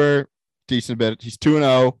Vancouver decent bit. He's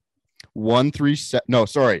 2-0, 1.37. No,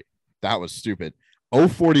 sorry, that was stupid.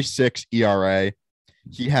 0.46 ERA.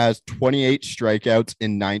 He has 28 strikeouts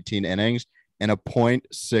in 19 innings and a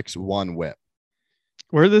 .61 WHIP.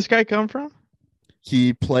 Where did this guy come from?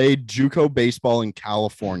 He played JUCO baseball in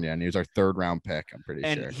California, and he was our 3rd round pick. I'm pretty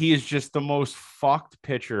sure. And he is just the most fucked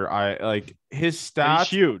pitcher. His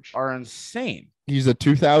stats are insane. He's a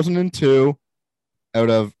 2002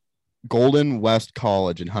 out of Golden West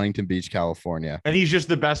College in Huntington Beach, California. And he's just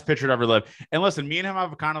the best pitcher to ever live. And listen, me and him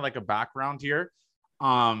have kind of like a background here.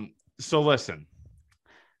 So listen,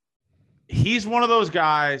 he's one of those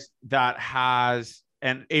guys that has.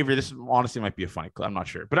 And Avery, this honestly might be a funny clip. I'm not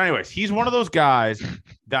sure. But anyways, he's one of those guys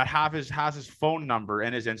that has his phone number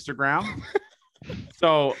and his Instagram.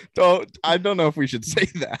 So I don't know if we should say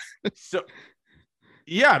that. So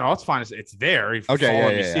yeah, no, it's fine. It's there. If you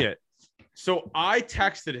see it. So I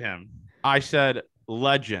texted him. I said,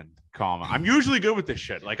 legend, comma. I'm usually good with this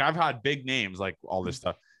shit. Like I've had big names, like all this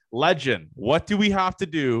stuff. Legend, what do we have to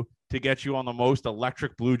do to get you on the most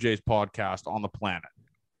electric Blue Jays podcast on the planet.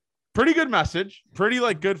 Pretty good message. Pretty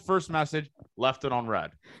good first message. Left it on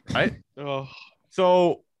red, right? Oh.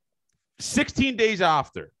 So 16 days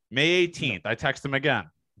after, May 18th, I text him again.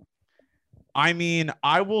 I mean,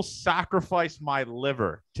 I will sacrifice my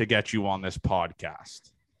liver to get you on this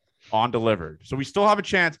podcast on Delivered. So we still have a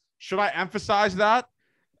chance. Should I emphasize that?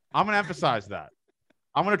 I'm going to emphasize that.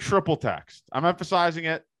 I'm going to triple text. I'm emphasizing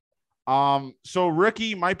it. So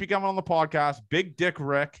Ricky might be coming on the podcast. Big Dick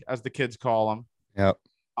Rick, as the kids call him. Yep.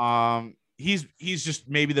 He's just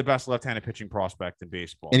maybe the best left-handed pitching prospect in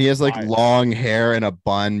baseball. And he has long hair and a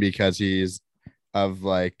bun because he's of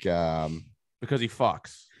because he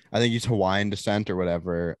fucks. I think he's Hawaiian descent or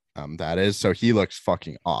whatever that is. So he looks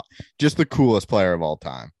fucking off. Just the coolest player of all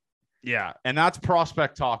time. Yeah. And that's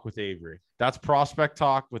prospect talk with Avery.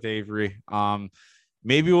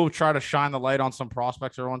 Maybe we'll try to shine the light on some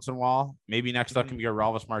prospects every once in a while. Maybe next up can be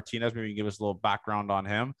Ralvis Martinez. Maybe you can give us a little background on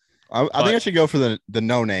him. I think I should go for the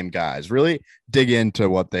no-name guys. Really dig into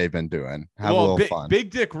what they've been doing. Have a little fun.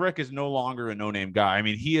 Big Dick Rick is no longer a no-name guy. I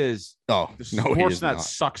mean, he is. Oh, the Sportsnet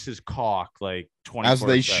sucks his cock 24/7. As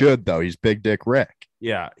they should, though. He's Big Dick Rick.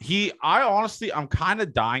 Yeah, I'm kind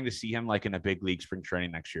of dying to see him in a big league spring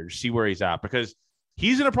training next year to see where he's at, because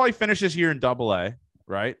he's gonna probably finish this year in Double-A,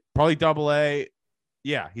 right? Probably Double-A.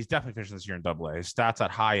 Yeah, he's definitely finishing this year in Double-A. His stats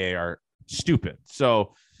at High A are stupid.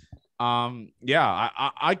 So.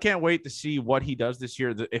 I can't wait to see what he does this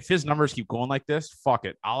year. If his numbers keep going like this, fuck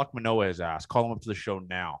it. Alek Manoah his ass. Call him up to the show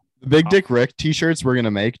now. The Big Dick Rick t-shirts we're going to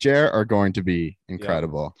make, Jer, are going to be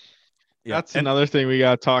incredible. Yeah. That's another thing we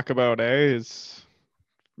got to talk about, is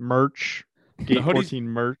merch. Gate 14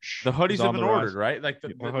 merch. The hoodies have been ordered, right? The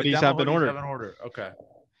hoodies have been ordered. Okay.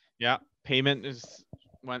 Yeah. Payment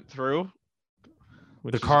went through.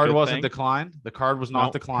 The card wasn't declined. The card was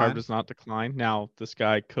not declined. The card was not declined. Now, this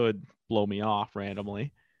guy could blow me off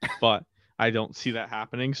randomly, but I don't see that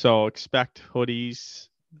happening. So expect hoodies.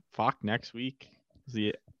 Next week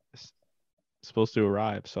is supposed to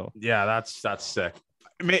arrive. So yeah, that's sick.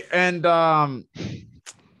 And I'm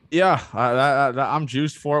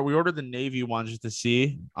juiced for it. We ordered the navy ones just to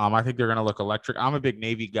see. I think they're gonna look electric. I'm a big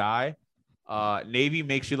navy guy. Navy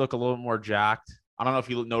makes you look a little more jacked. I don't know if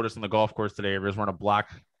you noticed on the golf course today, I was wearing a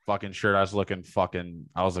black fucking shirt. I was looking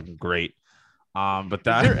great. But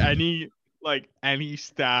that, is there any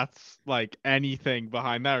stats, anything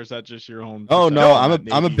behind that, or is that just your own? Oh no,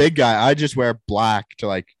 I'm a big guy. I just wear black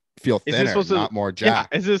to feel thinner, not more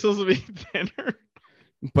jacked. Yeah, is this supposed to be thinner?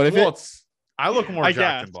 But I look more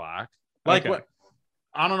jacked than black. Okay. What?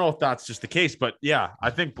 I don't know if that's just the case, but yeah, I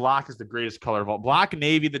think black is the greatest color of all. Black and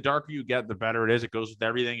navy, the darker you get, the better it is. It goes with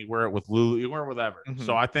everything. You wear it with Lulu, you wear it with whatever. Mm-hmm.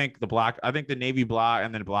 So I think the navy black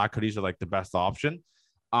and then black hoodies are the best option.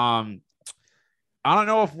 I don't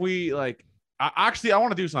know if we I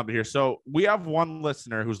want to do something here. So we have one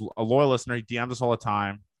listener who's a loyal listener. He DMs us all the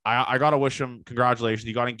time. I got to wish him congratulations.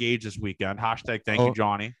 He got engaged this weekend. #thank you,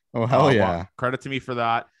 Johnny. Oh, hell yeah. Well, credit to me for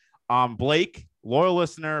that. Blake, loyal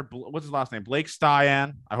listener. What's his last name? Blake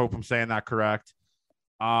Styan. I hope I'm saying that correct.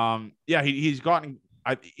 He's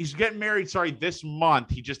getting married. Sorry, this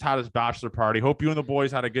month. He just had his bachelor party. Hope you and the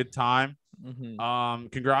boys had a good time. Mm-hmm.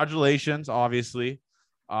 Congratulations, obviously.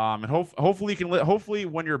 And hopefully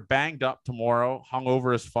when you're banged up tomorrow,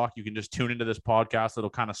 hungover as fuck, you can just tune into this podcast. It'll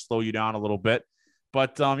kind of slow you down a little bit.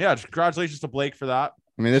 But just congratulations to Blake for that.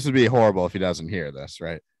 I mean, this would be horrible if he doesn't hear this,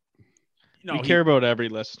 right? No, we care about every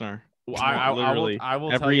listener. I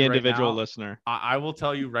will every individual listener. I will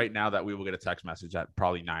tell you right now that we will get a text message at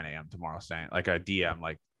probably 9 a.m. tomorrow saying a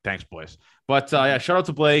DM thanks boys. But shout out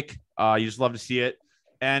to Blake. You just love to see it.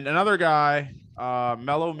 And another guy,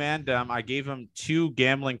 Mellow Mandem, I gave him 2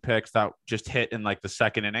 gambling picks that just hit in the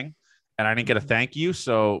second inning, and I didn't get a thank you.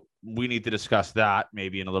 So we need to discuss that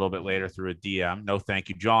maybe in a little bit later through a DM. No thank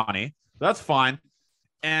you, Johnny. That's fine.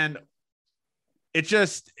 And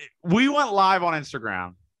we went live on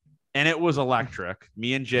Instagram. And it was electric.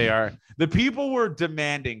 Me and JR. The people were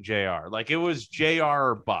demanding JR. It was JR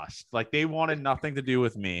or bust. They wanted nothing to do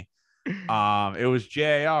with me. It was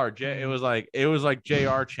JR. It was like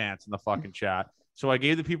JR chants in the fucking chat. So I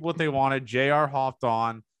gave the people what they wanted. JR hopped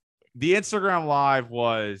on. The Instagram live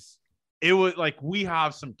was we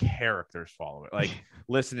have some characters follow it.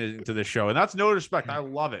 Listening to the show. And that's no disrespect. I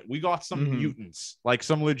love it. We got some mutants,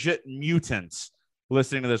 some legit mutants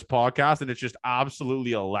listening to this podcast, and it's just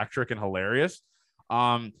absolutely electric and hilarious.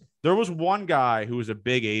 There was one guy who was a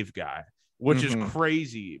big Ave guy, which is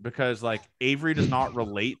crazy because Avery does not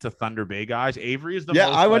relate to Thunder Bay guys. Avery is the most,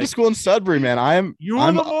 I went to school in Sudbury, man. I'm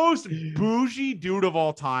the most bougie dude of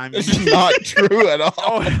all time. This is not true at all.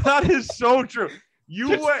 Oh, that is so true.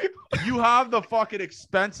 You have the fucking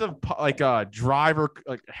expensive driver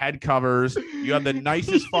head covers. You have the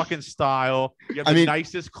nicest fucking style. You have the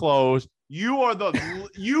nicest clothes. You are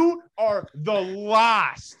the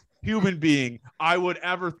last human being I would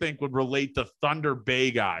ever think would relate to Thunder Bay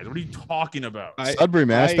guys. What are you talking about? Sudbury,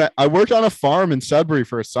 man. I worked on a farm in Sudbury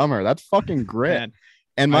for a summer. That's fucking grit. Man,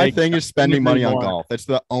 and my thing is spending money on golf. It's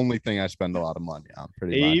the only thing I spend a lot of money on.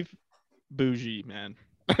 Pretty much. Bougie, man.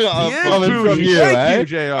 Coming from you, eh?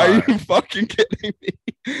 Are you fucking kidding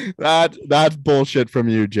me? That's bullshit from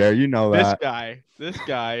you, Jer. You know that. This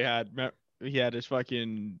guy had his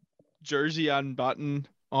fucking jersey unbuttoned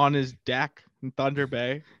on his deck in Thunder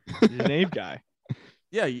Bay. He's a name guy.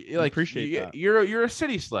 Yeah, appreciate that. You're a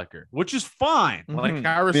city slicker, which is fine. Mm-hmm. Like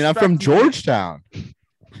I'm from Georgetown.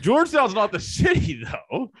 Georgetown's not the city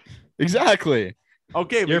though. Exactly.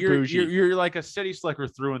 Okay, but you're like a city slicker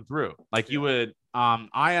through and through. Like you would.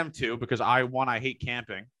 I am too because I hate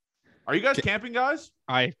camping. Are you guys camping guys?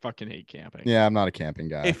 I fucking hate camping. Yeah, I'm not a camping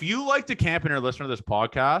guy. If you like to camp and are listening to this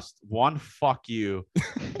podcast, one, fuck you.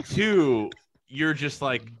 Two, you're just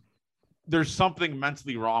like, there's something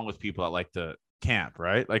mentally wrong with people that like to camp,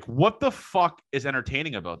 right? Like, what the fuck is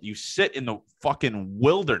entertaining about you sit in the fucking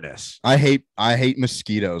wilderness? I hate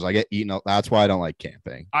mosquitoes. I get eaten. That's why I don't like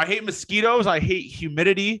camping. I hate mosquitoes. I hate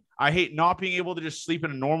humidity. I hate not being able to just sleep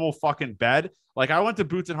in a normal fucking bed. Like, I went to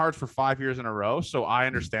Boots and Hearts for 5 years in a row, so I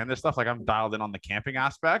understand this stuff. Like, I'm dialed in on the camping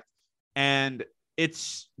aspect, and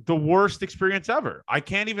it's the worst experience ever. I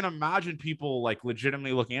can't even imagine people like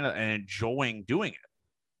legitimately looking at it and enjoying doing it.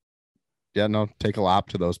 Yeah, no, take a lap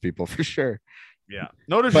to those people for sure. Yeah,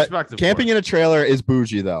 no disrespect. But camping in a trailer is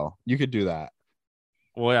bougie, though. You could do that.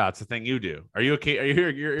 Well, yeah, it's the thing you do. Are you okay?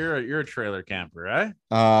 You're a trailer camper, right?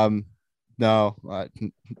 No,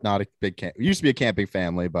 not a big camp. We used to be a camping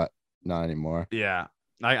family, but not anymore. Yeah,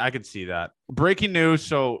 I could see that. Breaking news.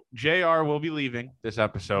 So JR will be leaving this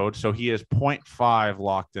episode. So he is 0.5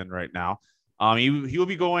 locked in right now. He will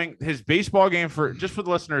be going his baseball game for the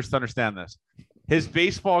listeners to understand this. His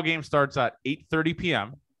baseball game starts at 8:30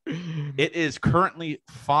 p.m. It is currently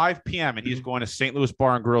 5 p.m. and he's going to St. Louis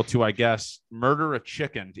Bar and Grill to, I guess, murder a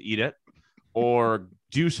chicken to eat it or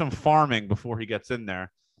do some farming before he gets in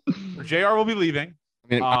there. JR will be leaving.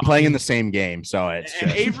 I mean, I'm playing in the same game, so it's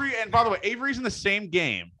and Avery. And by the way, Avery's in the same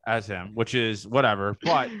game as him, which is whatever.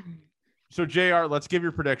 But so JR, let's give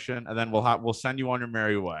your prediction, and then we'll send you on your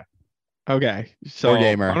merry way. Okay, so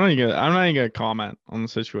gamer. I'm not even gonna comment on the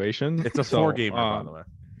situation. It's a 4-gamer, by the way.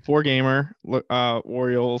 4-gamer.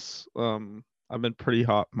 Orioles. I've been pretty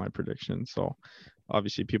hot in my prediction, so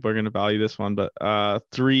obviously people are gonna value this one. But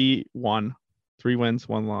 3-1, 3 wins,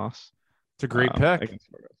 1 loss. It's a great pick.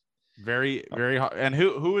 Very, very hot. And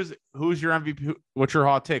who's your MVP? What's your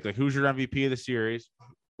hot take? Like, who's your MVP of the series?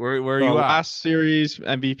 Where are you at? Last series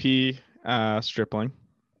MVP, Stripling.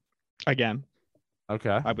 Again.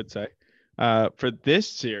 Okay. I would say. For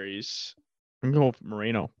this series, I'm going with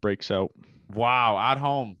Moreno breaks out. Wow, at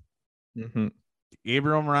home. Mm-hmm.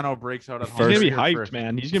 Gabriel Moreno breaks out at home. He's gonna be hyped,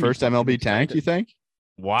 man. He's gonna first be MLB tank. You think?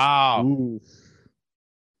 Wow. Ooh.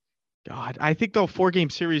 God, I think 4-game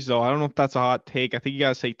series though. I don't know if that's a hot take. I think you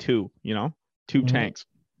gotta say 2. 2 tanks.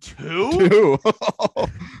 2.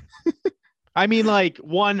 I mean, like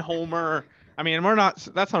 1 homer. I mean, that's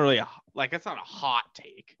not really that's not a hot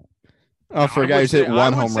take. Oh, for a guy who's hit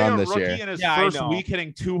 1 home run this year. In his first week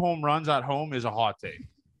hitting 2 home runs at home is a hot take.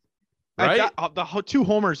 Right? The 2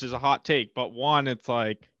 homers is a hot take, but 1, it's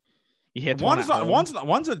like he hits one's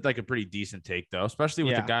like a pretty decent take though, especially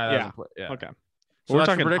with the guy that hasn't played. Yeah. Okay. So we're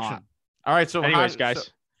talking prediction. Hot. All right. So anyways,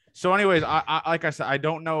 guys. So anyways, I like I said, I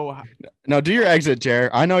don't know. No, do your exit,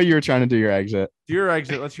 Jared. I know you were trying to do your exit. Do your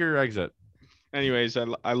exit. Let's hear your exit. Anyways,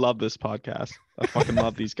 I love this podcast. I fucking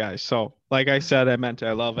love these guys. So, like I said,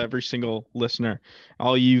 I love every single listener.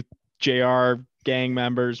 All you JR gang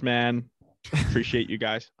members, man. Appreciate you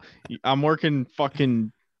guys. I'm working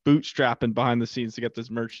fucking bootstrapping behind the scenes to get this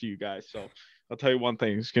merch to you guys. So, I'll tell you one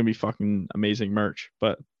thing. It's going to be fucking amazing merch.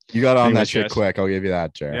 But you got on that shit quick. I'll give you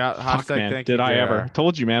that, Jared. Yeah, man. Thank Did you, I JR. ever?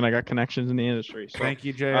 Told you, man. I got connections in the industry. So, thank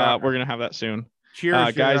you, JR. We're going to have that soon.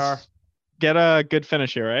 Cheers, guys. JR. Get a good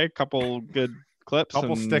finish here, right? Couple good clips.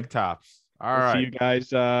 Couple stick tops. All right. See you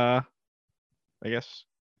guys, I guess,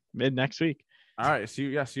 mid next week. All right. See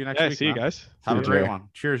you next week. See you guys. Have a great one.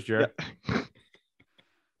 Cheers, Jared. Yeah.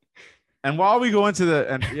 And while we go into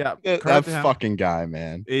that fucking guy,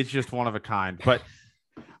 man, it's just one of a kind. But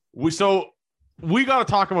we got to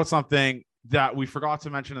talk about something that we forgot to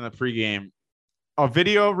mention in the pregame. A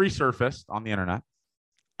video resurfaced on the internet.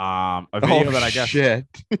 A video that I guess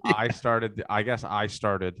I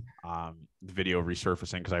started the video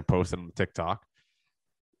resurfacing because I posted on TikTok.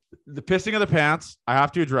 the pissing of the pants. I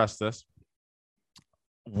have to address this.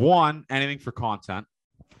 One, anything for content.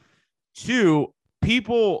 Two,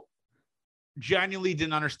 people genuinely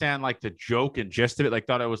didn't understand like the joke and gist of it. Like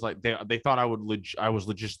thought it was like they thought I was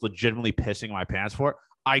just legitimately pissing my pants for it.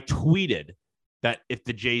 I tweeted that if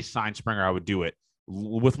the Jays signed Springer, I would do it.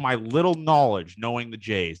 With my little knowledge, knowing the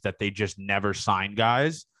Jays that they just never sign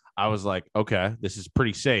guys, I was like, okay, this is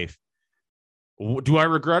pretty safe. Do I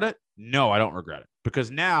regret it? No, I don't regret it,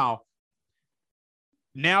 because now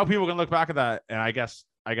people can look back at that, and I guess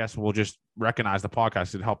we'll just recognize the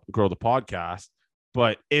podcast and help grow the podcast.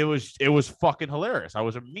 But it was fucking hilarious. I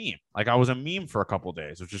was a meme. Like I was a meme for a couple of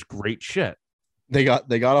days. It was just great shit. They got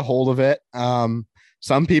a hold of it.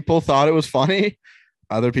 Some people thought it was funny.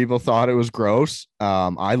 Other people thought it was gross.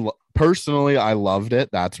 Personally, I loved it.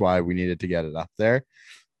 That's why we needed to get it up there.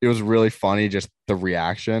 It was really funny, just the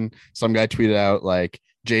reaction. Some guy tweeted out like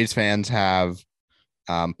Jays fans have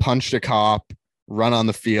punched a cop, run on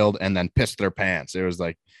the field, and then pissed their pants. It was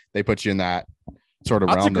like they put you in that sort of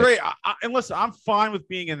That's realm. A great. And listen, I'm fine with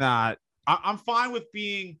being in that. I'm fine with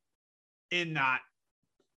being in that.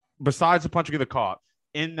 Besides the punching of the cop,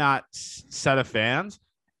 in that set of fans.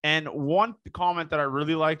 And one comment that I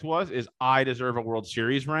really liked is I deserve a World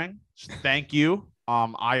Series ring. Thank you.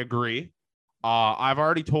 I agree. I've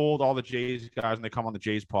already told all the Jays guys when they come on the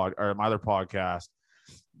Jays pod or my other podcast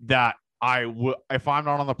that if I'm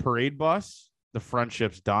not on the parade bus, the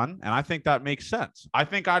friendship's done. And I think that makes sense. I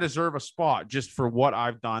think I deserve a spot just for what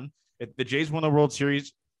I've done. If the Jays win the World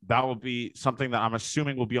Series, that will be something that I'm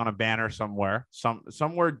assuming will be on a banner somewhere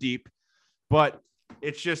deep. But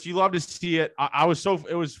it's just, you love to see it.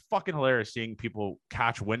 It was fucking hilarious seeing people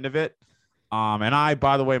catch wind of it. And I,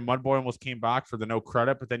 by the way, Mudboy almost came back for the no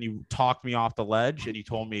credit, but then you talked me off the ledge and you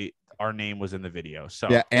told me our name was in the video. So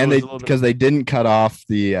yeah, and they didn't cut off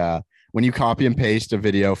the when you copy and paste a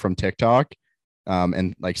video from TikTok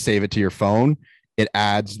and like save it to your phone, it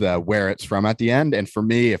adds the where it's from at the end. And for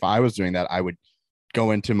me, if I was doing that, I would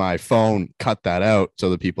go into my phone, cut that out so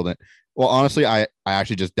the people that. Well, honestly, I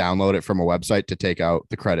actually just download it from a website to take out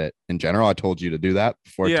the credit in general. I told you to do that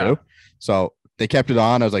before too. So they kept it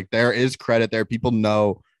on. I was like, there is credit there. People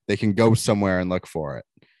know they can go somewhere and look for it.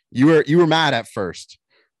 You were mad at first.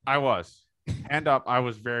 I was. Hand up. I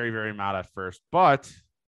was very, very mad at first, but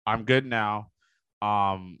I'm good now.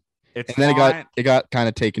 It got kind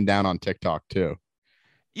of taken down on TikTok too.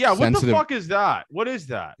 Yeah, what the fuck is that? What is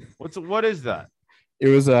that? What is that? It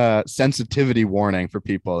was a sensitivity warning for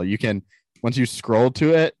people. You can, once you scroll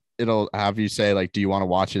to it, it'll have you say like, do you want to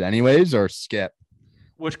watch it anyways or skip?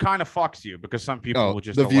 Which kind of fucks you because some people will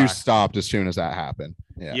just the view stopped as soon as that happened.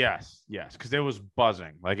 Yeah. Yes. Because it was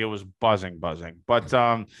buzzing. Like it was buzzing. But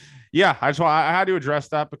yeah, I had to address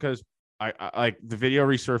that because I like the video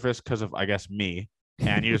resurfaced because of, I guess, me,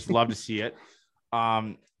 and you just love to see it.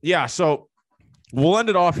 Yeah. So we'll end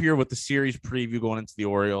it off here with the series preview going into the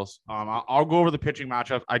Orioles. I'll go over the pitching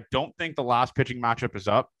matchup. I don't think the last pitching matchup is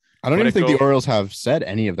up. I don't even think the Orioles have said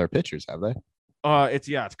any of their pitchers, have they?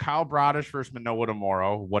 It's Kyle Bradish versus Manoah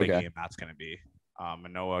tomorrow. What a game that's going to be.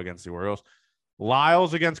 Manoah against the Orioles.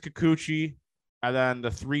 Lyles against Kikuchi. And then the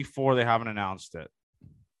 3-4, they haven't announced it.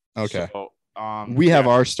 Okay. So, we have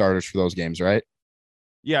our starters for those games, right?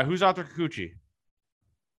 Yeah. Who's out there? Kikuchi.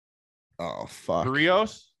 Oh, fuck.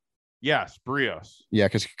 Barrios? Yes, Barrios. Yeah,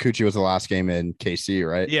 because Kikuchi was the last game in KC,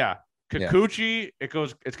 right? Yeah. Kikuchi, it's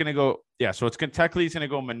going to go. Yeah, so technically it's going to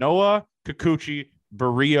go Manoah, Kikuchi,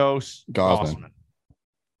 Barrios, Gausman.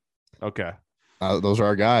 Okay. Those are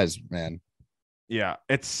our guys, man. Yeah.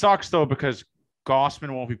 It sucks, though, because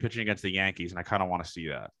Gausman won't be pitching against the Yankees, and I kind of want to see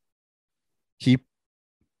that.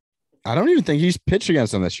 I don't even think he's pitched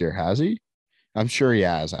against them this year, has he? I'm sure he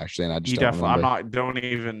has, actually, and I just don't remember. We're not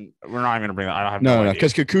even going to bring that. I have no,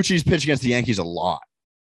 because Kikuchi's pitched against the Yankees a lot.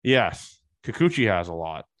 Yes, Kikuchi has a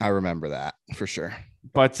lot. I remember that for sure.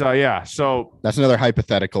 But yeah, so that's another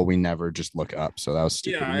hypothetical we never just look up. So that was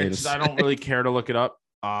stupid. Yeah, I don't really care to look it up.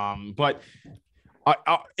 But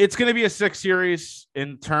it's going to be a 6 series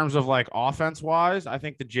in terms of like offense wise. I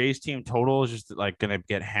think the Jays team total is just like going to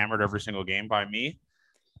get hammered every single game by me.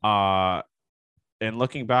 And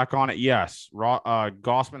looking back on it, yes,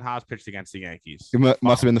 Gausman has pitched against the Yankees. It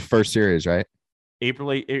must have been the first series, right?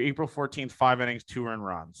 April 14th, 5 innings, 2 earned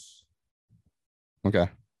runs. Okay.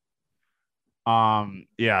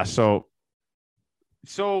 Yeah. So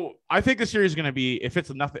I think the series is going to be, if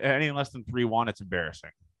it's anything less than 3-1, it's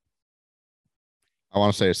embarrassing. I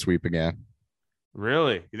want to say a sweep again.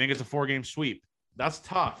 Really? You think it's a 4-game sweep? That's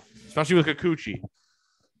tough, especially with Kikuchi.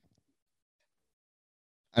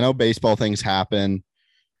 I know baseball things happen.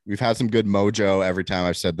 We've had some good mojo every time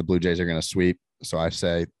I've said the Blue Jays are going to sweep. So I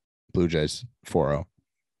say Blue Jays 4-0.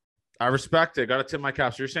 I respect it. Got to tip my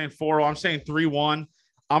cap. So you're saying 4-0. I'm saying 3-1.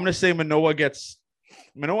 I'm going to say Manoah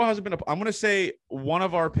hasn't been I'm going to say one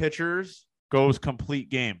of our pitchers goes complete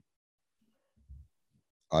game.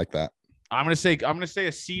 I like that. I'm going to say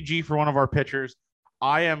a CG for one of our pitchers.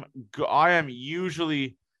 I'm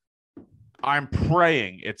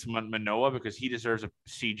praying it's Manoah because he deserves a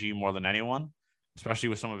CG more than anyone, especially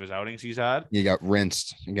with some of his outings he's had. He got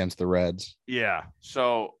rinsed against the Reds. Yeah.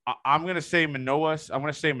 So I'm going to say Manoah. I'm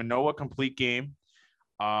going to say Manoah complete game.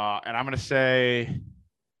 And I'm going to say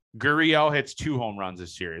Gurriel hits 2 home runs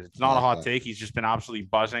this series. It's not a hot take. He's just been absolutely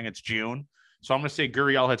buzzing. It's June. So I'm going to say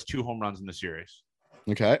Gurriel hits 2 home runs in the series.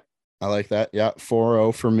 Okay. I like that. Yeah.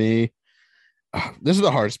 4-0 for me. This is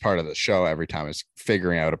the hardest part of the show every time is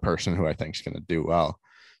figuring out a person who I think is going to do well.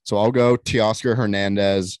 So I'll go Teoscar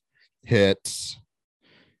Hernandez hits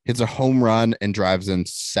a home run and drives in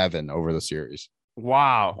 7 over the series.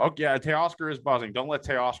 Wow. Okay. Yeah, Teoscar is buzzing. Don't let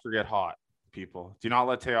Teoscar get hot, people. Do not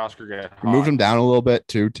let Teoscar get hot. We moved him down a little bit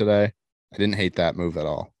too today. I didn't hate that move at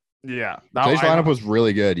all. Yeah. Today's lineup was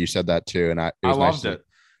really good. You said that too. And I loved it.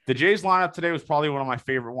 The Jays lineup today was probably one of my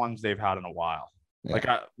favorite ones they've had in a while.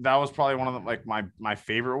 Yeah. That was probably one of them, like my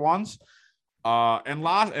favorite ones. And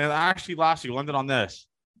lastly, we'll end it on this.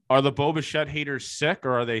 Are the Bo Bichette haters sick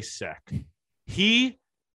or are they sick? He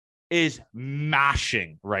is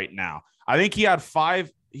mashing right now. I think he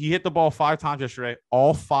hit the ball 5 times yesterday,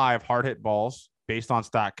 all 5 hard hit balls based on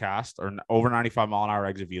StatCast or over 95 mile an hour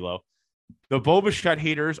exit velo. The Bo Bichette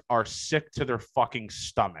haters are sick to their fucking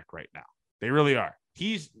stomach right now. They really are.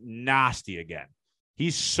 He's nasty again.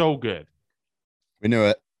 He's so good. We knew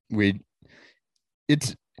it.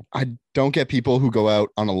 I don't get people who go out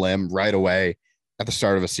on a limb right away at the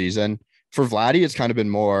start of a season. For Vladdy, it's kind of been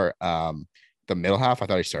more the middle half. I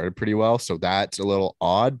thought he started pretty well, so that's a little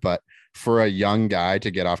odd. But for a young guy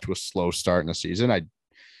to get off to a slow start in a season,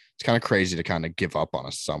 it's kind of crazy to kind of give up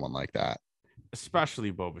on someone like that.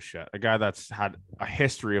 Especially Bo Bichette, a guy that's had a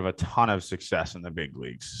history of a ton of success in the big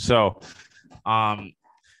leagues. So,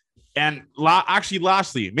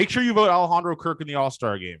 lastly, make sure you vote Alejandro Kirk in the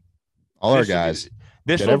All-Star game. All our guys.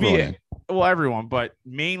 This will be everyone, but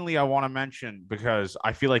mainly I want to mention because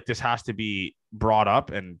I feel like this has to be brought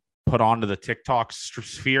up and put onto the TikTok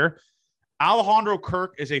sphere. Alejandro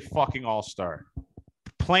Kirk is a fucking all-star.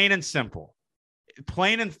 Plain and simple.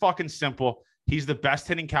 Plain and fucking simple. He's the best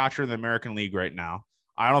hitting catcher in the American League right now.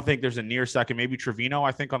 I don't think there's a near second. Maybe Trevino,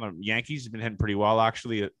 I think, on the Yankees has been hitting pretty well,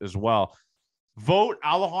 actually, as well. Vote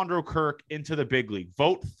Alejandro Kirk into the big league.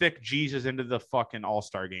 Vote Thick Jesus into the fucking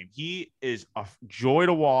all-star game. He is a joy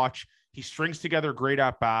to watch. He strings together great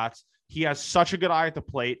at-bats. He has such a good eye at the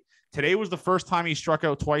plate. Today was the first time he struck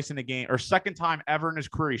out twice in a game, or second time ever in his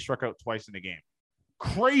career he struck out twice in a game.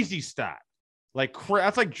 Crazy stat.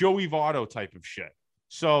 That's like Joey Votto type of shit.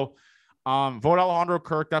 So vote Alejandro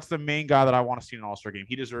Kirk. That's the main guy that I want to see in an all-star game.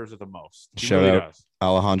 He deserves it the most. He really does.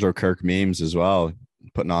 Alejandro Kirk memes as well.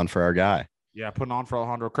 Putting on for our guy. Yeah, putting on for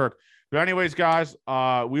Alejandro Kirk. But anyways, guys,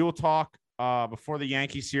 we will talk before the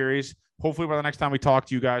Yankee series. Hopefully by the next time we talk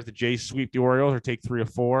to you guys, the Jays sweep the Orioles or take 3 of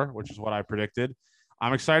 4, which is what I predicted.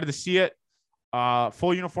 I'm excited to see it.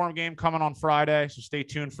 Full uniform game coming on Friday, so stay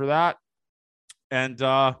tuned for that. And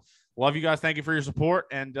love you guys. Thank you for your support.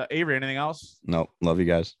 And Avery, anything else? No, love you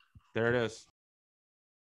guys. There it is.